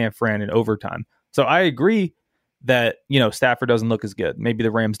one to San Fran in overtime. So I agree that, you know, Stafford doesn't look as good. Maybe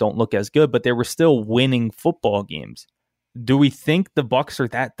the Rams don't look as good, but they were still winning football games. Do we think the Bucs are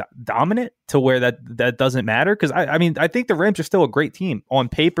that dominant to where that doesn't matter? Because I mean, I think the Rams are still a great team on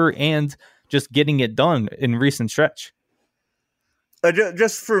paper and just getting it done in recent stretch.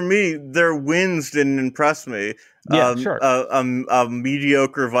 Just for me, their wins didn't impress me. Yeah, sure. A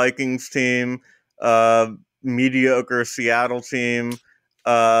mediocre Vikings team, mediocre Seattle team,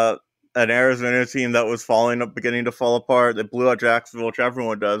 an Arizona team that was beginning to fall apart, that blew out Jacksonville, which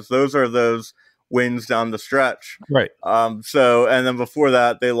everyone does. Those are those wins down the stretch. Right. And then before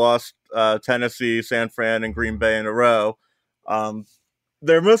that, they lost Tennessee, San Fran, and Green Bay in a row.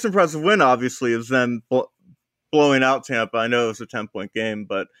 Their most impressive win, obviously, is them blowing out Tampa. I know it was a 10-point game,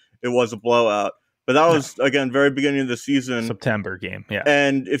 but it was a blowout. But that was, again, very beginning of the season. September game, yeah.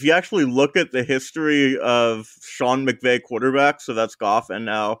 And if you actually look at the history of Sean McVay quarterbacks, so that's Goff and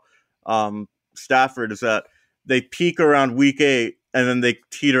now Stafford, is that they peak around week 8 and then they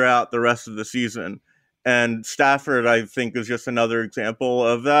teeter out the rest of the season. And Stafford, I think, is just another example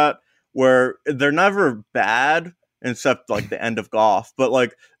of that, where they're never bad except like the end of Goff, but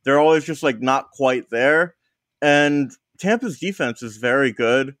like they're always just like not quite there. And Tampa's defense is very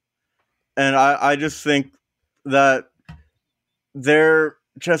good. And I just think that they're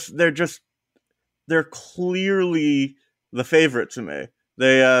clearly the favorite to me.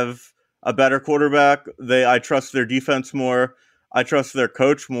 They have a better quarterback. I trust their defense more. I trust their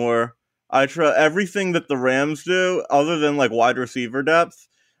coach more. I trust everything that the Rams do, other than like wide receiver depth.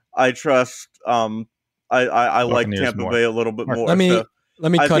 I trust. I like Tampa Bay a little bit more. Let me cut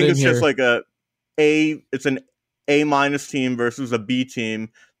in here. I think it's just like it's an A- team versus a B team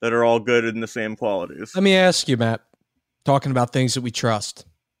that are all good in the same qualities. Let me ask you, Matt, talking about things that we trust.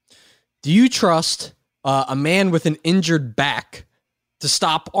 Do you trust a man with an injured back to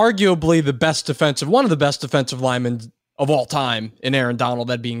stop arguably one of the best defensive linemen of all time in Aaron Donald,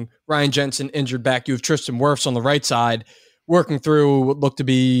 that being Ryan Jensen injured back. You have Tristan Wirfs on the right side working through what looked to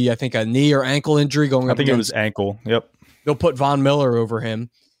be, I think, a knee or ankle injury going up. I think it was ankle. Yep. They'll put Von Miller over him.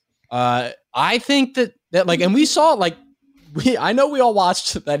 I think that like, and we saw like, I know we all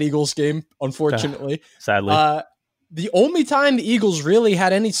watched that Eagles game, unfortunately. Sadly. The only time the Eagles really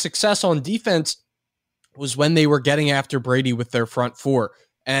had any success on defense was when they were getting after Brady with their front four.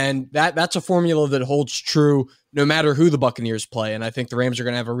 And that's a formula that holds true no matter who the Buccaneers play. And I think the Rams are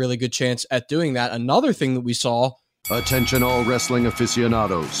going to have a really good chance at doing that. Another thing that we saw. Attention all wrestling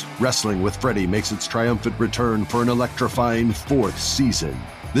aficionados. Wrestling with Freddie makes its triumphant return for an electrifying 4th season.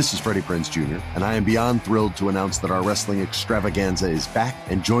 This is Freddie Prinze Jr., and I am beyond thrilled to announce that our wrestling extravaganza is back,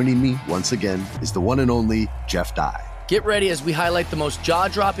 and joining me once again is the one and only Jeff Dye. Get ready as we highlight the most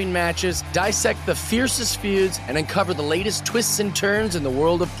jaw-dropping matches, dissect the fiercest feuds, and uncover the latest twists and turns in the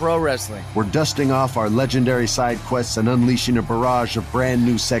world of pro wrestling. We're dusting off our legendary side quests and unleashing a barrage of brand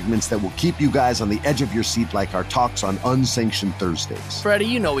new segments that will keep you guys on the edge of your seat like our talks on Unsanctioned Thursdays. Freddie,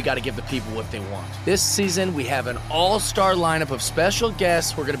 you know we got to give the people what they want. This season, we have an all-star lineup of special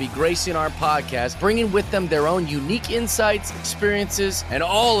guests who are going to be gracing our podcast, bringing with them their own unique insights, experiences, and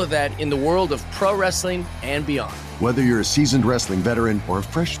all of that in the world of pro wrestling and beyond. Whether you're a seasoned wrestling veteran or a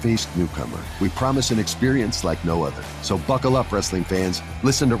fresh-faced newcomer, we promise an experience like no other. So buckle up, wrestling fans.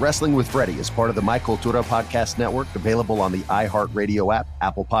 Listen to Wrestling with Freddie as part of the My Cultura Podcast Network, available on the iHeartRadio app,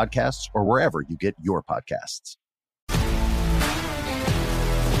 Apple Podcasts, or wherever you get your podcasts.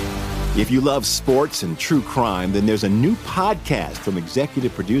 If you love sports and true crime, then there's a new podcast from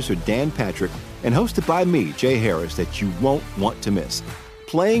executive producer Dan Patrick and hosted by me, Jay Harris, that you won't want to miss.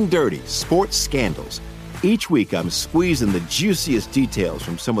 Playing Dirty: Sports Scandals. Each week, I'm squeezing the juiciest details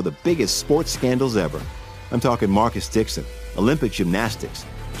from some of the biggest sports scandals ever. I'm talking Marcus Dixon, Olympic gymnastics,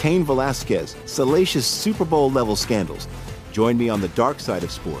 Cain Velasquez, salacious Super Bowl-level scandals. Join me on the dark side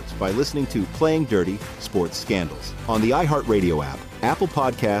of sports by listening to Playing Dirty: Sports Scandals on the iHeartRadio app, Apple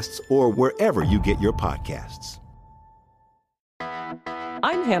Podcasts, or wherever you get your podcasts.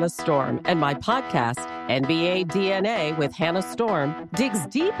 I'm Hannah Storm, and my podcast, NBA DNA with Hannah Storm, digs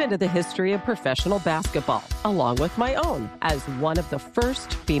deep into the history of professional basketball, along with my own, as one of the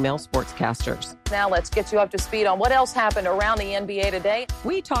first female sportscasters. Now let's get you up to speed on what else happened around the NBA today.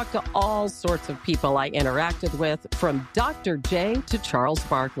 We talk to all sorts of people I interacted with, from Dr. J to Charles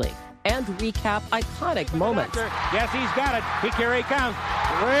Barkley, and recap iconic moments. Yes, he's got it. Here he comes.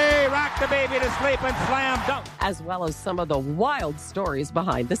 We rock the baby to sleep and slam dunk. As well as some of the wild stories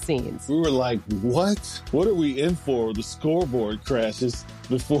behind the scenes. We were like, what? What are we in for? The scoreboard crashes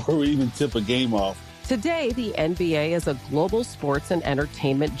before we even tip a game off. Today, the NBA is a global sports and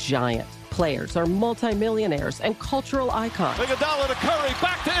entertainment giant. Players are multimillionaires and cultural icons. Iguodala to Curry,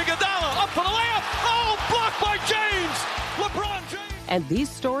 back to Iguodala, up for the layup. Oh, blocked by James. LeBron James. And these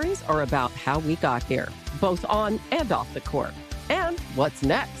stories are about how we got here, both on and off the court. And what's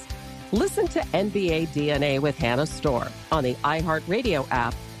next? Listen to NBA DNA with Hannah Storm on the iHeartRadio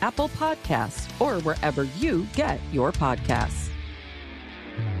app, Apple Podcasts, or wherever you get your podcasts.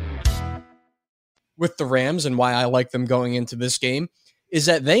 With the Rams, and why I like them going into this game, is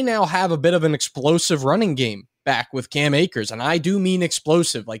that they now have a bit of an explosive running game back with Cam Akers. And I do mean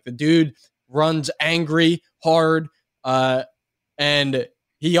explosive. Like, the dude runs angry, hard, and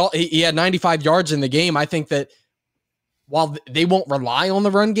he had 95 yards in the game. I think that while they won't rely on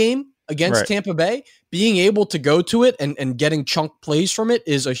the run game against Tampa Bay, being able to go to it and getting chunk plays from it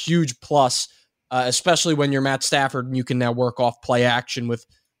is a huge plus, especially when you're Matt Stafford and you can now work off play action with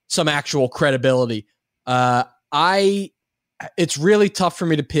some actual credibility. It's really tough for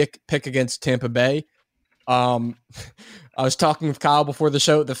me to pick against Tampa Bay. I was talking with Kyle before the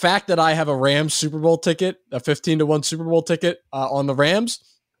show. The fact that I have a Rams Super Bowl ticket, a 15-1 Super Bowl ticket on the Rams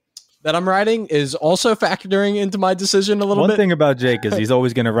that I'm riding, is also factoring into my decision a little bit. One thing about Jake is he's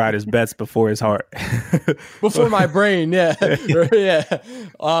always going to ride his bets before his heart. Before my brain, yeah. Yeah.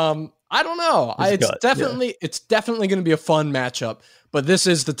 I don't know. It's definitely going to be a fun matchup, but this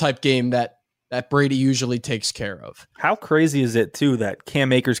is the type game that Brady usually takes care of. How crazy is it, too, that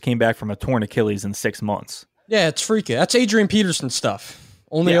Cam Akers came back from a torn Achilles in 6 months? Yeah, it's freaky. That's Adrian Peterson stuff.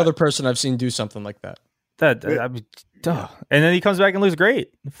 Only other person I've seen do something like that. And then he comes back and looks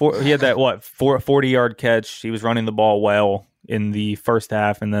great. He had that, 40-yard catch. He was running the ball well in the first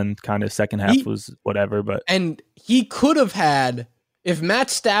half, and then kind of second half was whatever. And he could have had, if Matt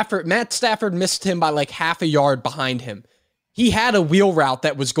Stafford missed him by like half a yard behind him, he had a wheel route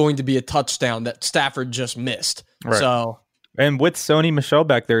that was going to be a touchdown that Stafford just missed. Right. So, and with Sony Michel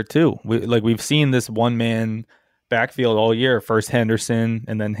back there too, we've seen this one man backfield all year. First Henderson,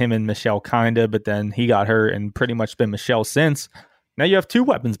 and then him and Michelle kinda, but then he got hurt and pretty much been Michelle since. Now you have two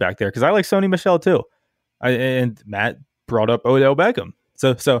weapons back there because I like Sony Michel too. And Matt brought up Odell Beckham.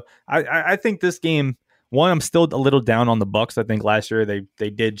 So I think this game, one, I'm still a little down on the Bucs. I think last year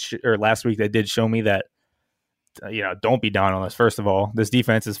last week they did show me that, don't be down on us. First of all, this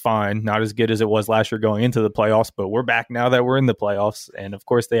defense is fine, not as good as it was last year going into the playoffs, but we're back now that we're in the playoffs. And of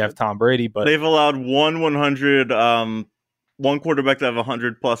course they have Tom Brady, but they've allowed one quarterback to have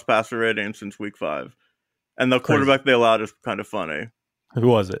 100 plus passer rating since week 5. And the quarterback they allowed is kind of funny. Who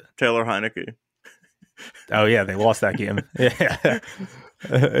was it? Taylor Heineke. Oh yeah, they lost that game. Yeah.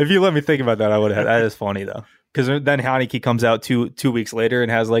 If you let me think about that, I would have. That is funny though, because then Heineke comes out two weeks later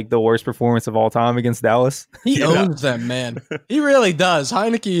and has like the worst performance of all time against Dallas. He owns them, man. He really does.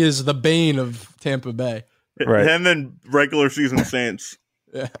 Heineke is the bane of Tampa Bay. Right. Him and regular season Saints.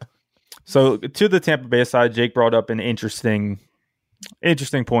 Yeah. So to the Tampa Bay side, Jake brought up an interesting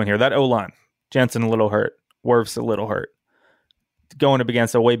point here. That O-line, Jensen a little hurt, Wirfs a little hurt, going up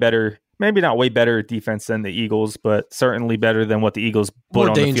against a way better. Maybe not way better defense than the Eagles, but certainly better than what the Eagles put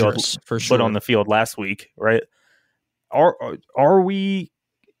on the field for sure. Put on the field last week, right? Are we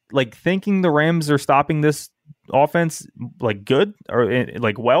like thinking the Rams are stopping this offense like good or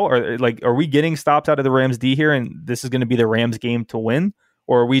like well, or like are we getting stops out of the Rams D here, and this is going to be the Rams game to win,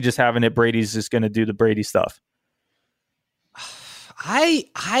 or are we just having it Brady's just going to do the Brady stuff?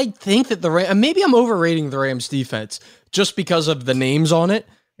 I think that maybe I'm overrating the Rams defense just because of the names on it.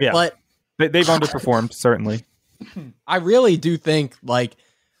 Yeah, but they've underperformed, certainly. I really do think, like,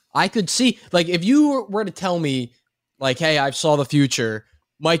 I could see, like, if you were to tell me, like, hey, I saw the future,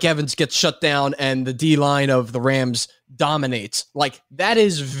 Mike Evans gets shut down and the D-line of the Rams dominates, like, that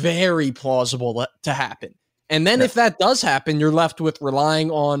is very plausible to happen. And then if that does happen, you're left with relying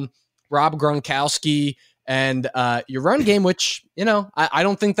on Rob Gronkowski and your run game, which, I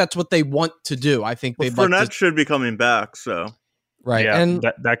don't think that's what they want to do. I think Fournette should be coming back, so... Right, yeah, and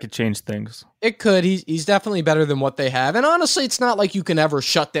that could change things. It could. He's definitely better than what they have. And honestly, it's not like you can ever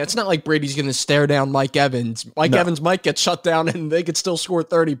shut down. It's not like Brady's going to stare down Mike Evans. Evans might get shut down and they could still score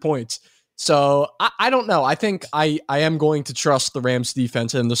 30 points. So I don't know. I think I am going to trust the Rams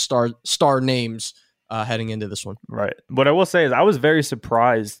defense and the star names heading into this one. Right. What I will say is I was very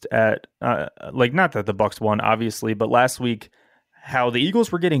surprised at, not that the Bucs won, obviously, but last week how the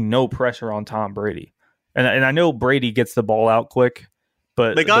Eagles were getting no pressure on Tom Brady. And I know Brady gets the ball out quick,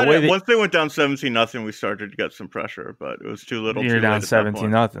 but they got it. Once they went down 17-0, we started to get some pressure, but it was too little. You're down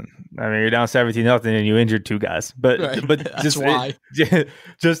 17-0. I mean, you're down 17-0, and you injured 2 guys. But right. but just why.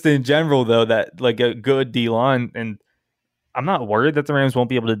 Just in general, though, that like a good D line, and I'm not worried that the Rams won't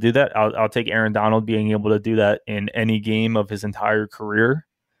be able to do that. I'll take Aaron Donald being able to do that in any game of his entire career.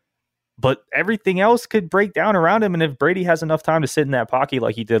 But everything else could break down around him, and if Brady has enough time to sit in that pocket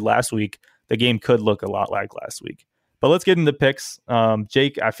like he did last week, the game could look a lot like last week. But let's get into picks.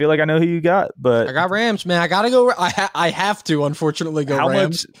 Jake, I feel like I know who you got, but I got Rams, man. I got to go. I have to, unfortunately, go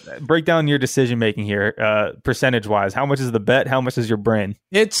Rams. Break down your decision-making here, percentage-wise. How much is the bet? How much is your brain?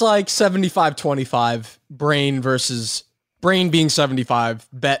 It's like 75-25, brain being 75,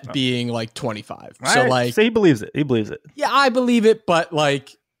 bet being like 25. So he believes it. He believes it. Yeah, I believe it, but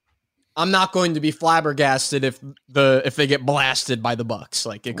like, I'm not going to be flabbergasted if they get blasted by the Bucs.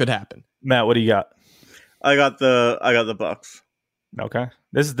 Like, it could happen. Matt, what do you got? I got the Bucs. Okay.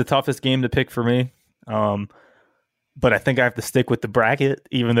 This is the toughest game to pick for me. But I think I have to stick with the bracket,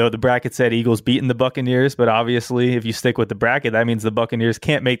 even though the bracket said Eagles beating the Buccaneers. But obviously, if you stick with the bracket, that means the Buccaneers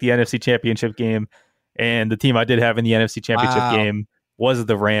can't make the NFC Championship game. And the team I did have in the NFC Championship game was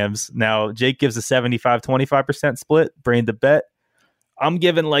the Rams. Now, Jake gives a 75-25% split, brain to bet. I'm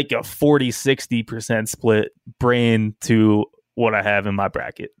giving like a 40-60% split, brain to what I have in my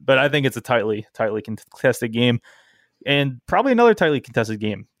bracket. But I think it's a tightly contested game, and probably another tightly contested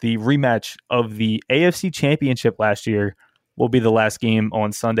game. The rematch of the AFC Championship last year will be the last game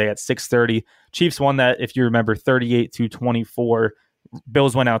on Sunday at 6:30. Chiefs won that, if you remember, 38-24.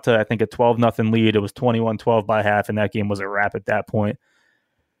 Bills went out to, I think, a 12-0 lead. It was 21-12 by half, and that game was a wrap at that point.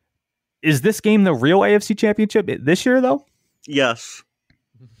 Is this game the real AFC Championship this year, though? Yes.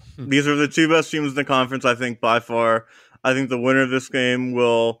 These are the two best teams in the conference, I think, by far. I think the winner of this game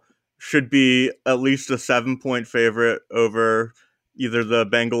should be at least a 7-point favorite over either the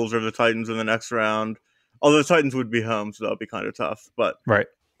Bengals or the Titans in the next round. Although the Titans would be home, so that'll be kind of tough. But right.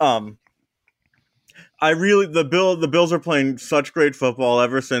 The Bills are playing such great football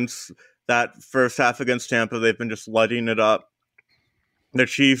ever since that first half against Tampa. They've been just lighting it up. The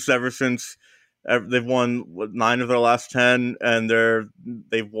Chiefs, ever since they've won 9 of their last 10, and they're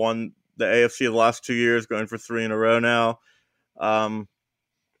the AFC the last 2 years, going for 3 in a row now.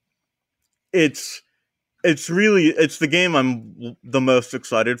 It's the game I'm the most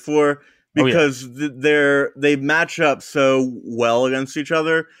excited for because they match up so well against each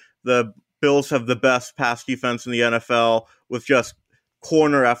other. The Bills have the best pass defense in the NFL with just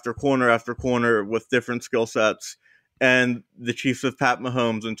corner after corner after corner with different skill sets. And the Chiefs have Pat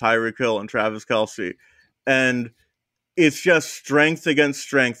Mahomes and Tyreek Hill and Travis Kelce. And it's just strength against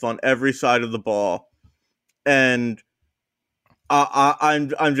strength on every side of the ball. And I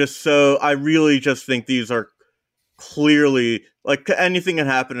really just think these are clearly, like, anything can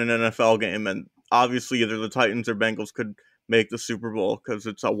happen in an NFL game. And obviously either the Titans or Bengals could make the Super Bowl because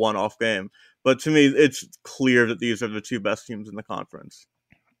it's a one-off game. But to me, it's clear that these are the two best teams in the conference.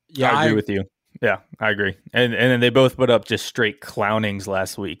 Yeah, I agree with you. Yeah, I agree. And then they both put up just straight clownings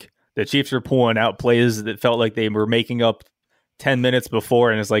last week. The Chiefs were pulling out plays that felt like they were making up 10 minutes before,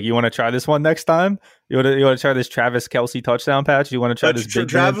 and it's like, you want to try this one next time? You want to try this Travis Kelce touchdown patch? You want to try this big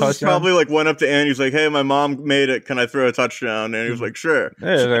Travis probably like went up to Andy. He's like, "Hey, my mom made it. Can I throw a touchdown?" And he was like, "Sure."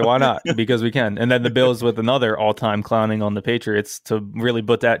 Yeah, like, why not? Because we can. And then the Bills with another all-time clowning on the Patriots to really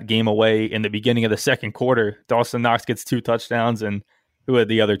put that game away in the beginning of the second quarter. Dawson Knox gets 2 touchdowns, and who had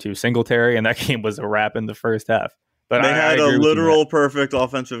the other 2? Singletary, and that game was a wrap in the first half. But they had a literal perfect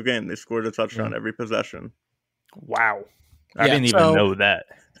offensive game. They scored a touchdown every possession. Wow. I didn't even know that.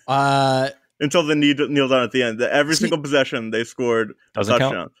 Until the kneel down at the end. Every single possession they scored a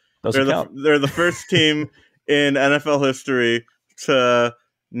touchdown. They're the first team in NFL history to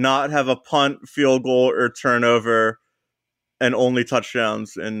not have a punt, field goal, or turnover and only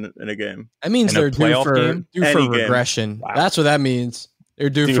touchdowns in a game. That means they're due for regression. Wow. That's what that means. They're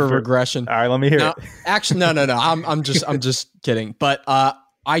due for regression. All right, let me hear it. Actually, no. I'm just kidding. But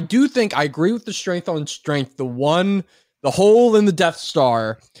I do think I agree with the strength on strength. The hole in the Death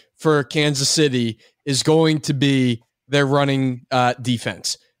Star for Kansas City is going to be their running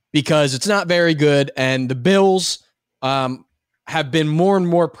defense because it's not very good, and the Bills have been more and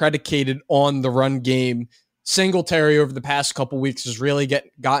more predicated on the run game. Singletary over the past couple weeks has really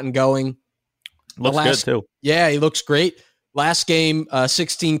gotten going. Looks good too. Yeah, he looks great. Last game,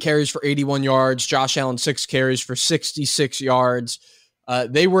 16 carries for 81 yards. Josh Allen, 6 carries for 66 yards.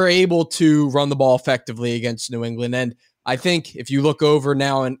 They were able to run the ball effectively against New England. And I think if you look over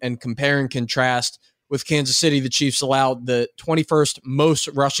now and compare and contrast with Kansas City, the Chiefs allowed the 21st most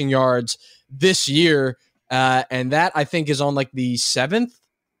rushing yards this year. And that, I think, is on like the seventh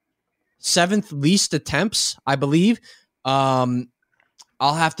least attempts, I believe. I'll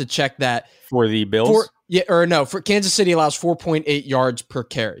have to check that. For the Bills? For Kansas City allows 4.8 yards per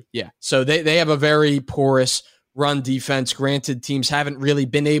carry. Yeah. So they have a very porous run defense. Granted, teams haven't really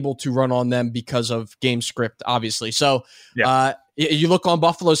been able to run on them because of game script, obviously. So you look on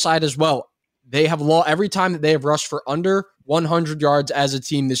Buffalo's side as well. They have every time that they have rushed for under 100 yards as a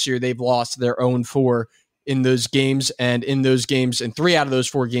team this year, they've lost their own 4 in those games. And in those games, in 3 out of those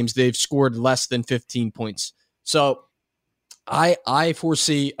 4 games, they've scored less than 15 points. So I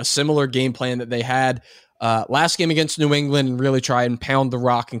foresee a similar game plan that they had last game against New England and really try and pound the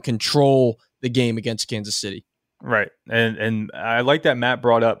rock and control the game against Kansas City. Right. And I like that Matt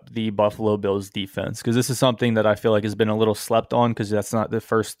brought up the Buffalo Bills defense because this is something that I feel like has been a little slept on because that's not the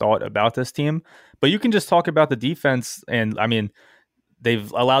first thought about this team. But you can just talk about the defense. And I mean, they've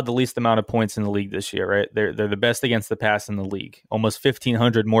allowed the least amount of points in the league this year, right? They're the best against the pass in the league. Almost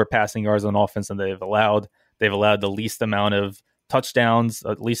 1,500 more passing yards on offense than they've allowed. They've allowed the least amount of touchdowns,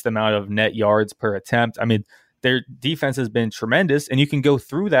 the least amount of net yards per attempt. I mean, their defense has been tremendous. And you can go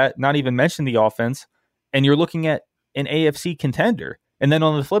through that, not even mention the offense, and you're looking at an AFC contender. And then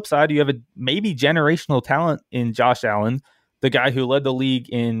on the flip side, you have a maybe generational talent in Josh Allen, the guy who led the league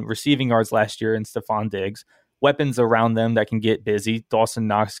in receiving yards last year in Stephon Diggs, weapons around them that can get busy. Dawson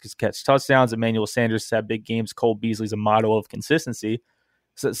Knox can catch touchdowns. Emmanuel Sanders has had big games. Cole Beasley's a model of consistency.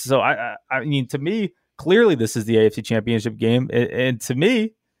 So I mean, to me, clearly this is the AFC Championship game. And to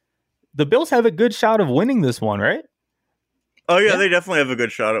me, the Bills have a good shot of winning this one, right? Oh, yeah, they definitely have a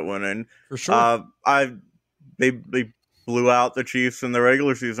good shot at winning. For sure. They blew out the Chiefs in the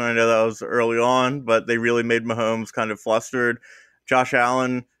regular season. I know that was early on, but they really made Mahomes kind of flustered. Josh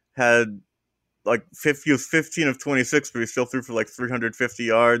Allen had he was 15 of 26, but he still threw for like 350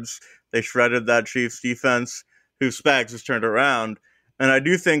 yards. They shredded that Chiefs defense, whose Spags has turned around. And I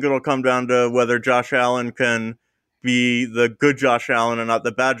do think it'll come down to whether Josh Allen can be the good Josh Allen and not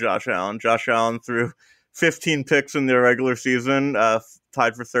the bad Josh Allen. Josh Allen threw 15 picks in their regular season,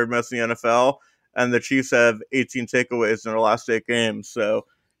 tied for third most in the NFL. And the Chiefs have 18 takeaways in their last 8 games. So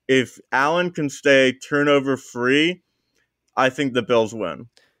if Allen can stay turnover free, I think the Bills win.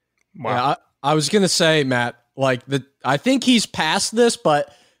 Wow. Yeah, I was going to say, Matt, I think he's past this,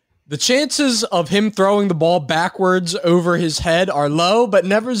 but the chances of him throwing the ball backwards over his head are low, but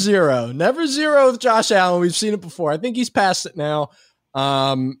never zero. Never zero with Josh Allen. We've seen it before. I think he's past it now.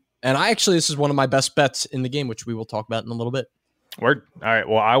 And this is one of my best bets in the game, which we will talk about in a little bit. Word. All right.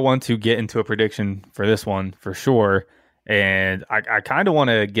 Well, I want to get into a prediction for this one for sure. And I kind of want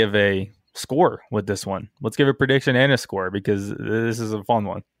to give a score with this one. Let's give a prediction and a score because this is a fun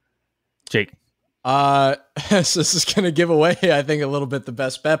one. Jake. So this is going to give away, I think, a little bit the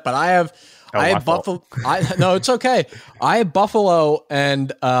best bet, but I have Buffalo. No, it's okay. I have Buffalo,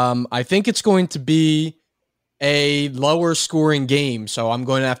 and I think it's going to be a lower scoring game. So I'm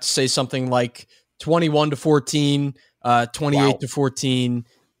going to have to say something like 21-14, 28-14.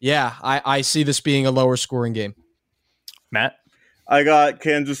 Yeah, I see this being a lower scoring game. Matt? I got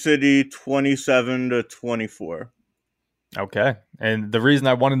Kansas City 27-24. Okay. And the reason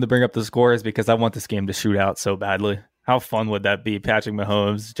I wanted to bring up the score is because I want this game to shoot out so badly. How fun would that be? Patrick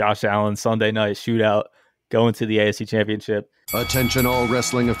Mahomes, Josh Allen, Sunday night shootout, going to the AFC Championship. Attention all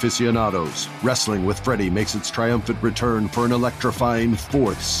wrestling aficionados. Wrestling with Freddie makes its triumphant return for an electrifying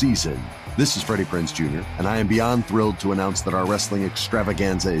 4th season. This is Freddie Prinze Jr., and I am beyond thrilled to announce that our wrestling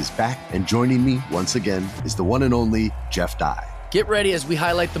extravaganza is back, and joining me once again is the one and only Jeff Dye. Get ready as we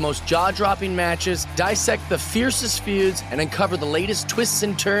highlight the most jaw-dropping matches, dissect the fiercest feuds, and uncover the latest twists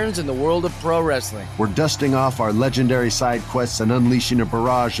and turns in the world of pro wrestling. We're dusting off our legendary side quests and unleashing a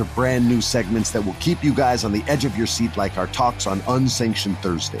barrage of brand new segments that will keep you guys on the edge of your seat like our talks on Unsanctioned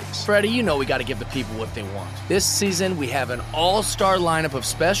Thursdays. Freddie, you know we got to give the people what they want. This season, we have an all-star lineup of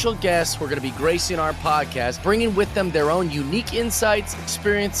special guests who are going to be gracing our podcast, bringing with them their own unique insights,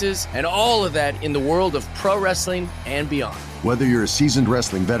 experiences, and all of that in the world of pro wrestling and beyond. Whether you're a seasoned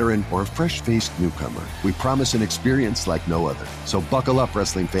wrestling veteran or a fresh-faced newcomer, we promise an experience like no other. So buckle up,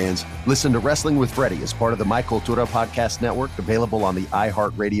 wrestling fans. Listen to Wrestling with Freddie as part of the My Cultura Podcast Network, available on the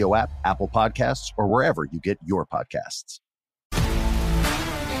iHeartRadio app, Apple Podcasts, or wherever you get your podcasts.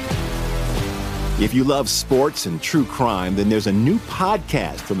 If you love sports and true crime, then there's a new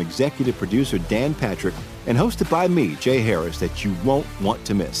podcast from executive producer Dan Patrick and hosted by me, Jay Harris, that you won't want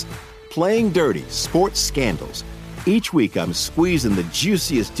to miss. Playing Dirty: Sports Scandals. Each week, I'm squeezing the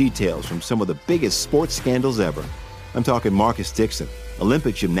juiciest details from some of the biggest sports scandals ever. I'm talking Marcus Dixon,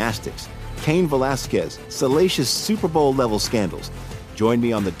 Olympic gymnastics, Cain Velasquez, salacious Super Bowl-level scandals. Join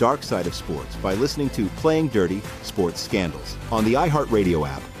me on the dark side of sports by listening to Playing Dirty: Sports Scandals on the iHeartRadio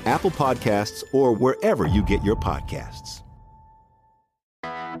app, Apple Podcasts, or wherever you get your podcasts.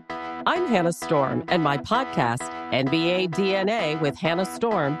 I'm Hannah Storm, and my podcast, NBA DNA with Hannah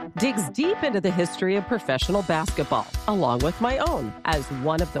Storm, digs deep into the history of professional basketball, along with my own, as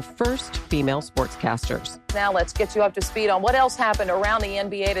one of the first female sportscasters. Now let's get you up to speed on what else happened around the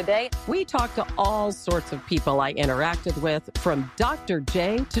NBA today. We talk to all sorts of people I interacted with, from Dr.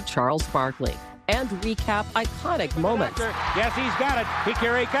 J to Charles Barkley, and recap iconic moments. Yes, he's got it.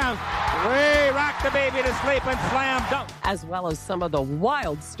 Here he comes. Way rock the baby to sleep and slam dunk. As well as some of the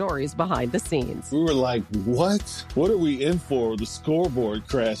wild stories behind the scenes. We were like, what? What are we in for? The scoreboard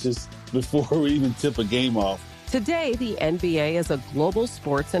crashes before we even tip a game off. Today, the NBA is a global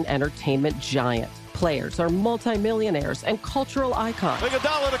sports and entertainment giant. Players are multimillionaires and cultural icons.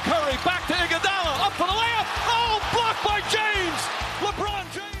 Iguodala to Curry, back to Iguodala, up for the layup. Oh, blocked by James. LeBron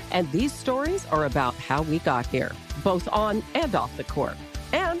James. And these stories are about how we got here, both on and off the court.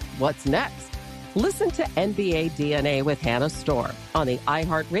 And what's next? Listen to NBA DNA with Hannah Storm on the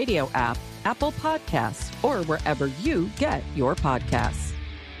iHeartRadio app, Apple Podcasts, or wherever you get your podcasts.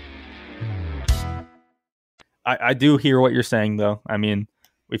 I do hear what you're saying, though. I mean,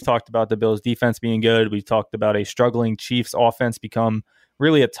 we've talked about the Bills' defense being good. We've talked about a struggling Chiefs offense become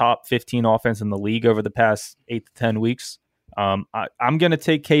really a top 15 offense in the league over the past 8 to 10 weeks. I'm going to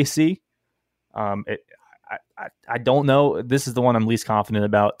take KC. I don't know. This is the one I'm least confident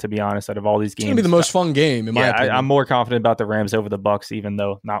about, to be honest, out of all these games. It's going to be the most fun game, in my opinion. I'm more confident about the Rams over the Bucks, even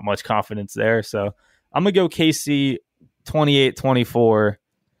though not much confidence there. So I'm going to go KC 28-24.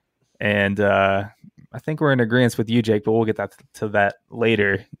 And I think we're in agreement with you, Jake, but we'll get to that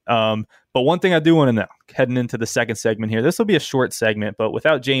later. But one thing I do want to know, heading into the second segment here, this will be a short segment, but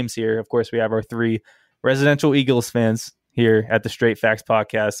without James here, of course, we have our 3 residential Eagles fans here at the Straight Facts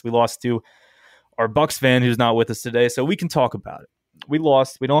Podcast. We lost to our Bucks fan who's not with us today, so we can talk about it. We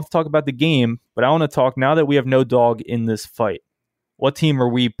lost. We don't have to talk about the game, but I want to talk, now that we have no dog in this fight, what team are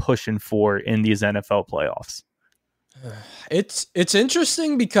we pushing for in these NFL playoffs? It's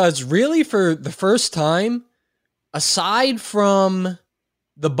interesting because really for the first time, aside from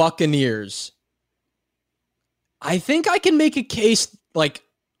the Buccaneers, I think I can make a case like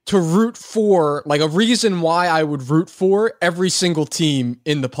to root for, like a reason why I would root for every single team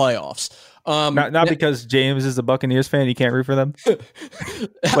in the playoffs. Not because James is a Buccaneers fan, you can't root for them.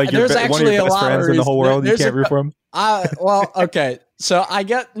 Like there's one of your best friends in the whole world, you can't root for them. Well, okay. So I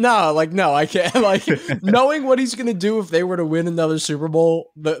get no, I can't. Like knowing what he's gonna do if they were to win another Super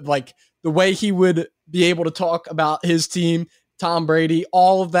Bowl, the way he would be able to talk about his team, Tom Brady,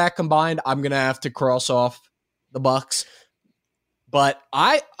 all of that combined, I'm gonna have to cross off the Bucs. But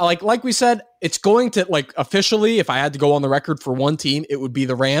I like we said, it's going to, like, officially, if I had to go on the record for one team, it would be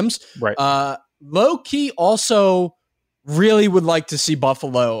the Rams. Right. Low key also really would like to see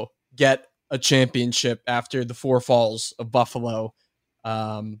Buffalo get a championship after the four falls of Buffalo.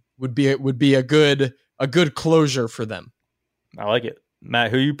 Would be a good closure for them. I like it.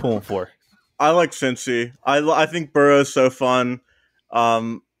 Matt, who are you pulling for? I like Cincy. I think Burrow's so fun.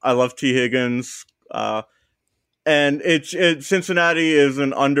 I love T. Higgins. And Cincinnati is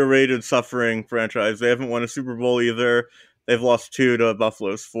an underrated, suffering franchise. They haven't won a Super Bowl either. They've lost 2 to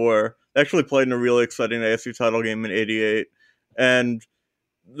Buffalo's 4. They actually played in a really exciting AFC title game in '88. And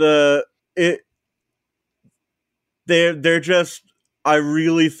they're just, I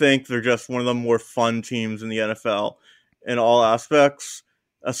really think they're just one of the more fun teams in the NFL in all aspects.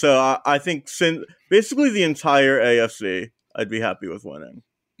 So I think basically the entire AFC, I'd be happy with winning.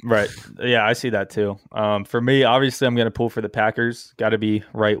 Right. Yeah, I see that too. For me, obviously, I'm going to pull for the Packers. Got to be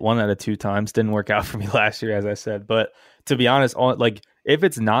right 1 out of 2 times. Didn't work out for me last year, as I said. But to be honest, if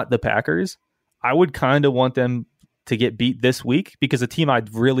it's not the Packers, I would kind of want them to get beat this week, because the team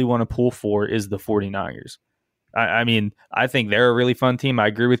I'd really want to pull for is the 49ers. I mean, I think they're a really fun team. I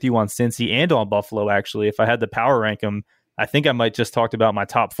agree with you on Cincy and on Buffalo, actually. If I had to power rank them, I think I might just talked about my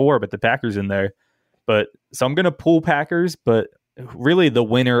top 4, but the Packers in there. So I'm going to pull Packers, but really the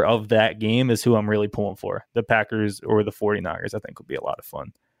winner of that game is who I'm really pulling for. The Packers or the 49ers, I think, will be a lot of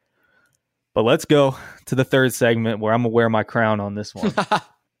fun. But let's go to the third segment where I'm going to wear my crown on this one.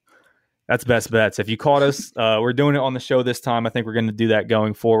 That's best bets. If you caught us, we're doing it on the show this time. I think we're going to do that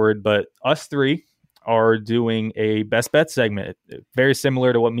going forward. But us 3 are doing a best bet segment, very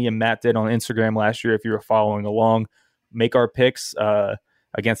similar to what me and Matt did on Instagram last year. If you were following along, make our picks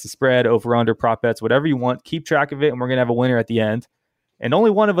against the spread, over, under, prop bets, whatever you want. Keep track of it, and we're going to have a winner at the end. And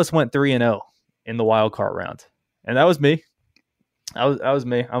only one of us went 3-0 in the wild card round, and that was me. That was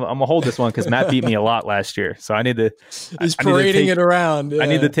me. I'm going to hold this one because Matt beat me a lot last year, so I need to... He's parading it around. Yeah. I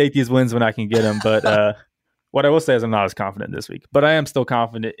need to take these wins when I can get them, but what I will say is I'm not as confident this week, but I am still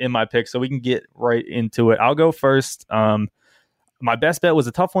confident in my pick, so we can get right into it. I'll go first. My best bet was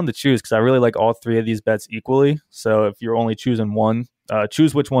a tough one to choose because I really like all 3 of these bets equally. So if you're only choosing one,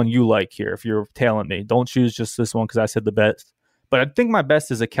 choose which one you like here. If you're tailing me, don't choose just this one because I said the best. But I think my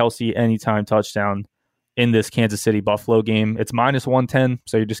best is a Kelce anytime touchdown in this Kansas City Buffalo game. It's -110,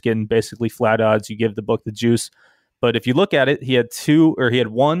 so you're just getting basically flat odds. You give the book the juice. But if you look at it, he had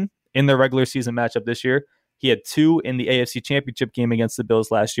 1 in their regular season matchup this year. He had 2 in the AFC Championship game against the Bills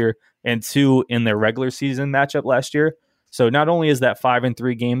last year, and 2 in their regular season matchup last year. So not only is that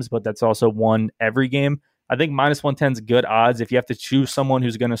 5-3 games, but that's also 1 every game. I think -110 is good odds. If you have to choose someone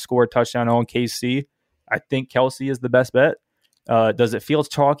who's going to score a touchdown on KC, I think Kelce is the best bet. Does it feel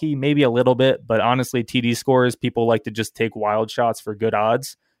chalky? Maybe a little bit, but honestly, TD scores, people like to just take wild shots for good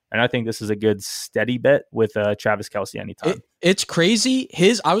odds. And I think this is a good steady bet with Travis Kelce anytime. It's crazy.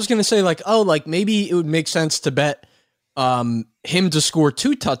 I was going to say maybe it would make sense to bet him to score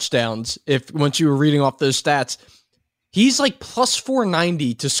 2 touchdowns once you were reading off those stats. He's like plus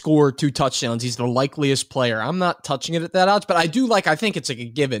 490 to score 2 touchdowns. He's the likeliest player. I'm not touching it at that odds, but I think it's like a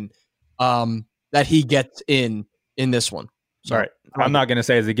given that he gets in this one. So, all right. I'm not going to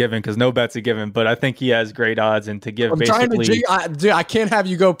say it's a given because no bet's a given, but I think he has great odds. And to give I can't have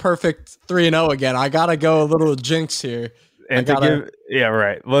you go perfect 3-0 again. I got to go a little jinx here. And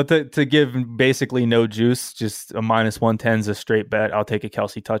Well, to give basically no juice, just a -110 is a straight bet. I'll take a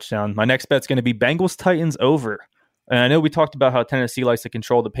Kelce touchdown. My next bet's going to be Bengals Titans over. And I know we talked about how Tennessee likes to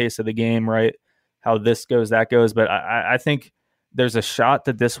control the pace of the game, right? How this goes, that goes. But I think there's a shot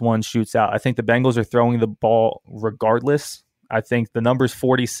that this one shoots out. I think the Bengals are throwing the ball regardless. I think the number's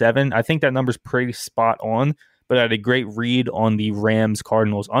 47. I think that number's pretty spot on. But I had a great read on the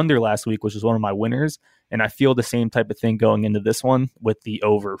Rams-Cardinals under last week, which is one of my winners. And I feel the same type of thing going into this one with the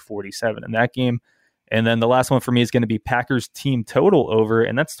over 47 in that game. And then the last one for me is going to be Packers team total over,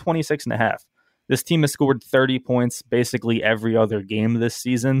 and that's 26.5. This team has scored 30 points basically every other game this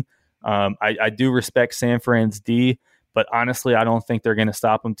season. I do respect San Fran's D, but honestly, I don't think they're going to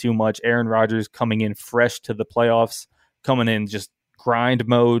stop them too much. Aaron Rodgers coming in fresh to the playoffs, coming in just grind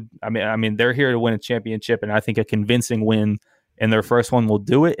mode. I mean, they're here to win a championship, and I think a convincing win in their first one will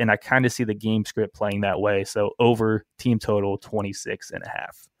do it. And I kind of see the game script playing that way. So over team total 26.5.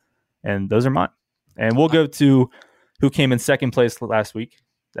 And those are mine. And we'll go to who came in second place last week.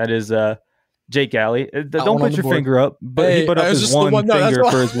 That is Jake Galli. Don't put your finger up, but he put up his one finger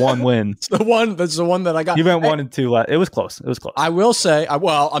for his one win. That's the one that I got. You went 1 and 2 last. It was close. I will say,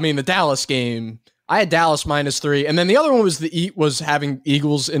 the Dallas game, I had Dallas -3, and then the other one was having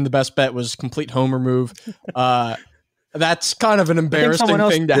Eagles in the best bet was complete homer move. That's kind of an embarrassing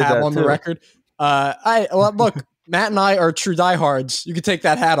thing to have on the record. Look, Matt and I are true diehards. You can take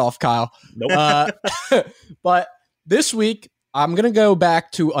that hat off, Kyle. Nope. But this week, I'm going to go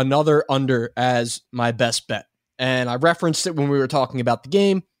back to another under as my best bet. And I referenced it when we were talking about the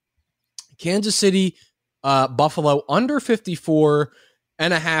game. Kansas City, Buffalo, under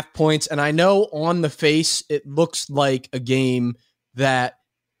 54.5 points. And I know on the face, it looks like a game that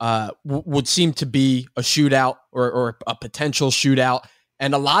would seem to be a shootout or a potential shootout.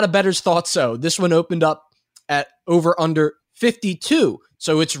 And a lot of bettors thought so. This one opened up at over under 52.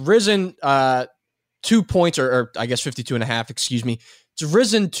 So it's risen 2 points, or I guess 52.5, excuse me. It's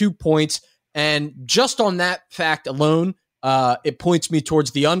risen 2 points. And just on that fact alone, it points me towards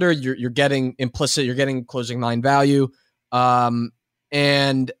the under. You're getting implicit, you're getting closing line value.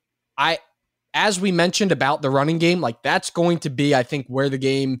 And as we mentioned about the running game, like that's going to be, I think, where the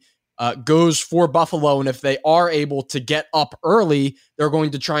game goes for Buffalo. And if they are able to get up early, they're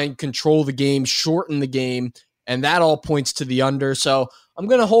going to try and control the game, shorten the game. And that all points to the under. So I'm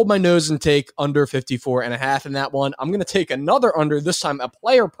going to hold my nose and take under 54.5 in that one. I'm going to take another under, this time a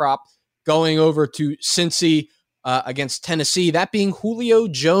player prop, going over to Cincy against Tennessee, that being Julio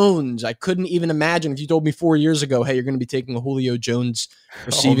Jones. I couldn't even imagine if you told me 4 years ago, hey, you're going to be taking a Julio Jones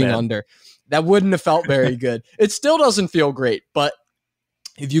receiving under. That wouldn't have felt very good. It still doesn't feel great, but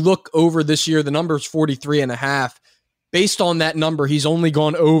if you look over this year, the number is 43.5. Based on that number, he's only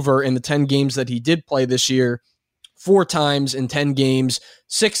gone over in the 10 games that he did play this year 4 times in 10 games.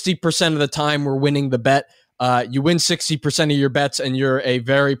 60% of the time we're winning the bet. You win 60% of your bets and you're a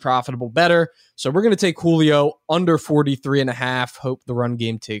very profitable bettor. So we're going to take Julio under 43.5. Hope the run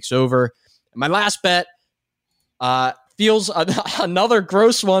game takes over. And my last bet feels another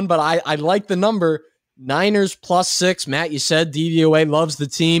gross one, but I like the number. Niners +6. Matt, you said DVOA loves the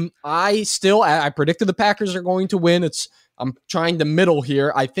team. I predicted the Packers are going to win. I'm trying to middle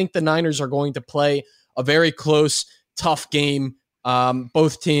here. I think the Niners are going to play a very close, tough game.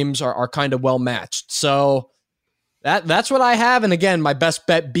 Both teams are kind of well matched. So that's what I have. And again, my best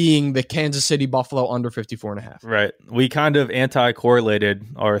bet being the Kansas City Buffalo under 54.5. Right. We kind of anti-correlated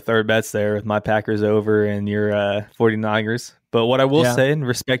our third bets there with my Packers over and your 49ers. But what I will say, and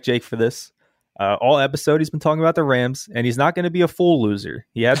respect Jake for this, all episode he's been talking about the Rams, and he's not going to be a full loser.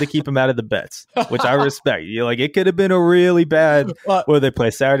 He had to keep him out of the bets, which I respect. It could have been a really bad where they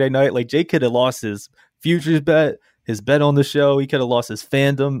play Saturday night. Like Jake could have lost his futures bet, his bet on the show. He could have lost his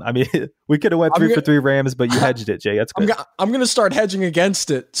fandom. I mean, we could have went 3 for 3 Rams, but you hedged it, Jay. That's good. I'm going to start hedging against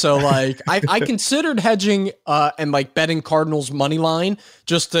it. So I considered hedging and betting Cardinals money line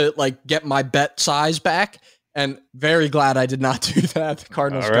just to get my bet size back. And very glad I did not do that. The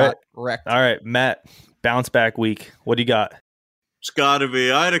Cardinals got wrecked. All right, Matt, bounce back week. What do you got? It's got to be.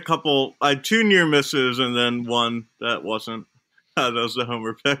 I had 2 near misses and then one that wasn't. That was the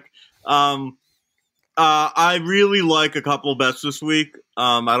homer pick. I really like a couple bets this week.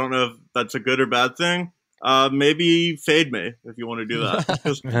 I don't know if that's a good or bad thing. Maybe fade me if you want to do that.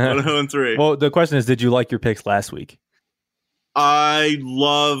 Just 1-0-3. Well, the question is, did you like your picks last week? I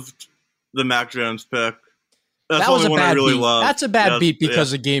loved the Mac Jones pick. That's that was a bad really beat. Loved. That's a bad beat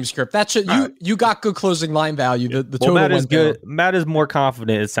because of game script. That's you got good closing line value. The total Matt is good. down. Matt is more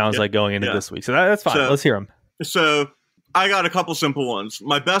confident. It sounds like going into this week, so that's fine. Let's hear him. So I got a couple simple ones.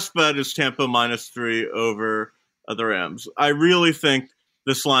 My best bet is Tampa -3 over the Rams. I really think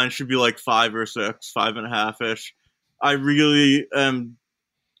this line should be 5 or 6, 5.5-ish. I really am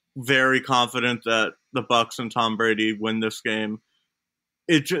very confident that the Bucs and Tom Brady win this game.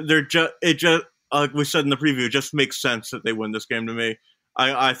 Like we said in the preview, it just makes sense that they win this game to me.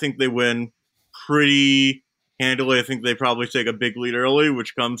 I think they win pretty handily. I think they probably take a big lead early,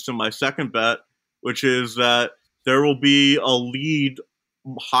 which comes to my second bet, which is that there will be a lead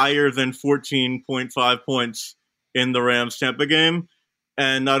higher than 14.5 points in the Rams-Tampa game.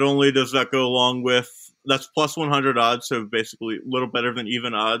 And not only does that go along with, that's plus 100 odds, so basically a little better than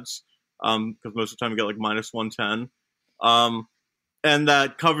even odds, because most of the time you get -110. And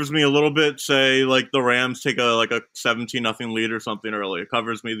that covers me a little bit, say, the Rams take a 17-0 lead or something early. It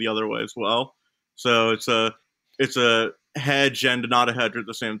covers me the other way as well. So it's a hedge and not a hedge at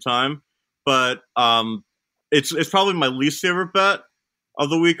the same time. But it's probably my least favorite bet of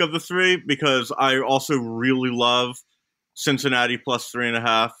the week of the three, because I also really love Cincinnati plus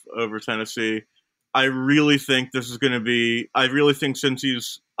 3.5 over Tennessee. I really think this is going to be. I really think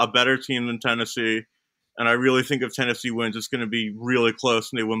Cincy's a better team than Tennessee, and I really think if Tennessee wins, it's going to be really close,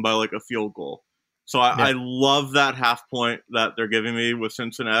 and they win by like a field goal. So I love that half point that they're giving me with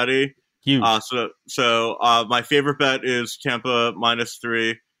Cincinnati. Huge. So my favorite bet is Tampa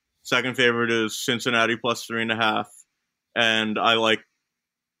 -3. Second favorite is Cincinnati plus 3.5, and I like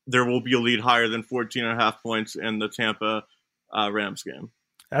there will be a lead higher than 14.5 points in the Tampa Rams game.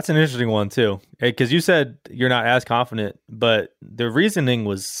 That's an interesting one too, because you said you're not as confident, but the reasoning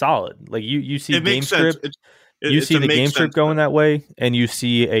was solid. Like you see game script, you see the game script going that way, and you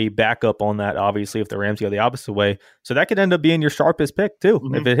see a backup on that. Obviously, if the Rams go the opposite way, so that could end up being your sharpest pick too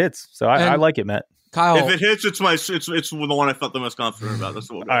if it hits. So I like it, Matt. Kyle, if it hits, it's the one I felt the most confident about. That's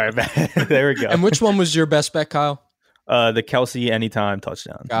the one. All right, there we go. And which one was your best bet, Kyle? The Kelsey anytime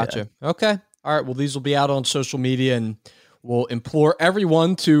touchdown. Gotcha. Yeah. Okay. All right. Well, these will be out on social media, and we'll implore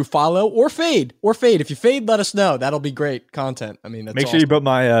everyone to follow or fade. If you fade, let us know. That'll be great content. I mean, that's make sure you put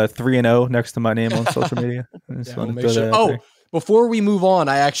my 3-0 next to my name on social media. Before we move on,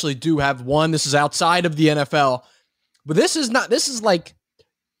 I actually do have one. This is outside of the NFL, but this is like,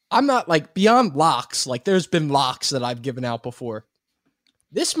 I'm not like beyond locks. Like there's been locks that I've given out before.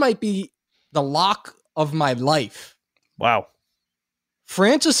 This might be the lock of my life. Wow.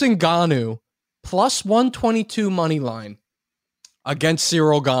 Francis Ngannou plus 122 money line against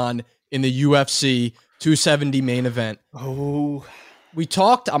Syrek Gane in the UFC 270 main event. Oh, we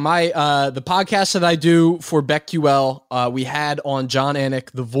talked on my the podcast that I do for BetQL. We had on John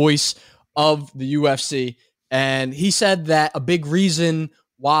Anik, the voice of the UFC, and he said that a big reason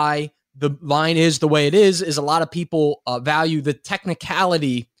why the line is the way it is a lot of people value the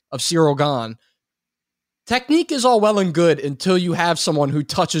technicality of Syrek Gane. Technique is all well and good until you have someone who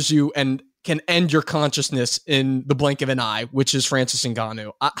touches you and can end your consciousness in the blink of an eye, which is Francis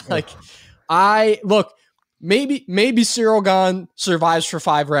Ngannou. Maybe Syrek Gane survives for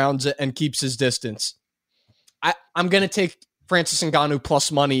 5 rounds and keeps his distance. I'm going to take Francis Ngannou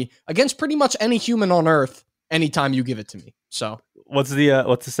plus money against pretty much any human on earth anytime you give it to me. So what's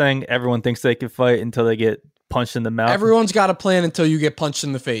the saying? Everyone thinks they can fight until they get punched in the mouth. Everyone's got a plan until you get punched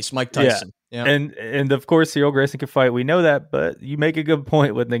in the face. Mike Tyson. Yeah. And of course, Cyril Grayson can fight. We know that, but you make a good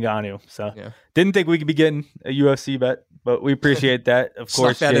point with Ngannou. So didn't think we could be getting a UFC bet, but we appreciate that. Of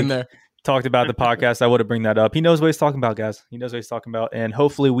course, that in there. Talked about the podcast. I would have bring that up. He knows what he's talking about, guys. He knows what he's talking about. And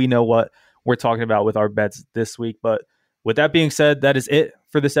hopefully we know what we're talking about with our bets this week. But with that being said, that is it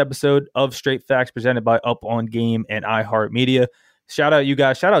for this episode of Straight Facts presented by Up On Game and iHeartMedia. Shout out you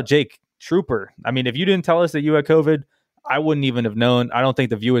guys. Shout out Jake Trooper. I mean, if you didn't tell us that you had COVID, I wouldn't even have known. I don't think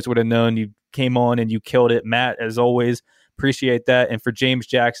the viewers would have known. You came on and you killed it. Matt, as always, appreciate that. And for James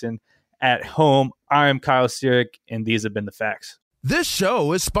Jackson at home, I'm Kyle Syrek, and these have been the facts. This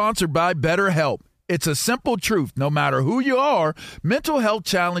show is sponsored by BetterHelp. It's a simple truth. No matter who you are, mental health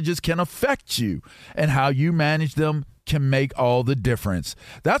challenges can affect you, and how you manage them can make all the difference.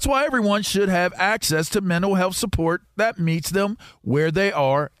 That's why everyone should have access to mental health support that meets them where they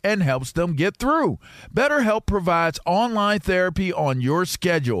are and helps them get through. BetterHelp provides online therapy on your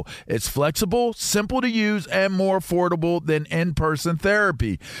schedule. It's flexible, simple to use, and more affordable than in-person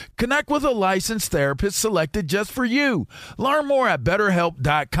therapy. Connect with a licensed therapist selected just for you. Learn more at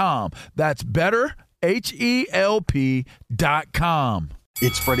BetterHelp.com. That's BetterHelp.com.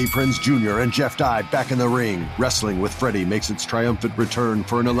 It's Freddie Prinze Jr. and Jeff Dye back in the ring. Wrestling with Freddie makes its triumphant return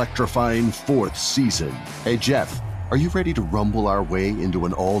for an electrifying 4th season. Hey, Jeff, are you ready to rumble our way into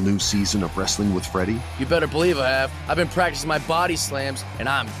an all-new season of Wrestling with Freddie? You better believe I have. I've been practicing my body slams, and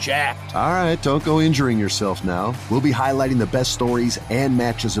I'm jacked. All right, don't go injuring yourself now. We'll be highlighting the best stories and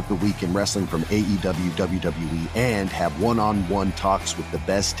matches of the week in wrestling from AEW, WWE, and have one-on-one talks with the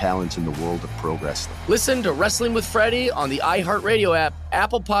best talents in the world of pro wrestling. Listen to Wrestling with Freddie on the iHeartRadio app,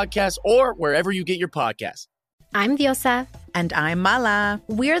 Apple Podcasts, or wherever you get your podcasts. I'm Diosa. And I'm Mala.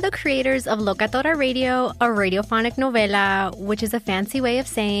 We're the creators of Locatora Radio, a radiophonic novela, which is a fancy way of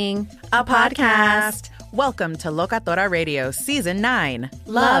saying a podcast. Welcome to Locatora Radio Season 9.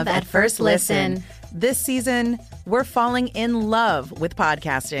 Love at First Listen. This season, we're falling in love with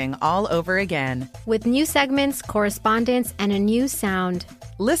podcasting all over again. With new segments, correspondence, and a new sound.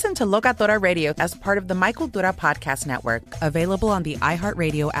 Listen to Locatora Radio as part of the My Cultura Podcast Network. Available on the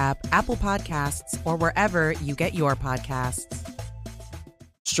iHeartRadio app, Apple Podcasts, or wherever you get your podcasts.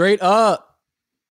 Straight up.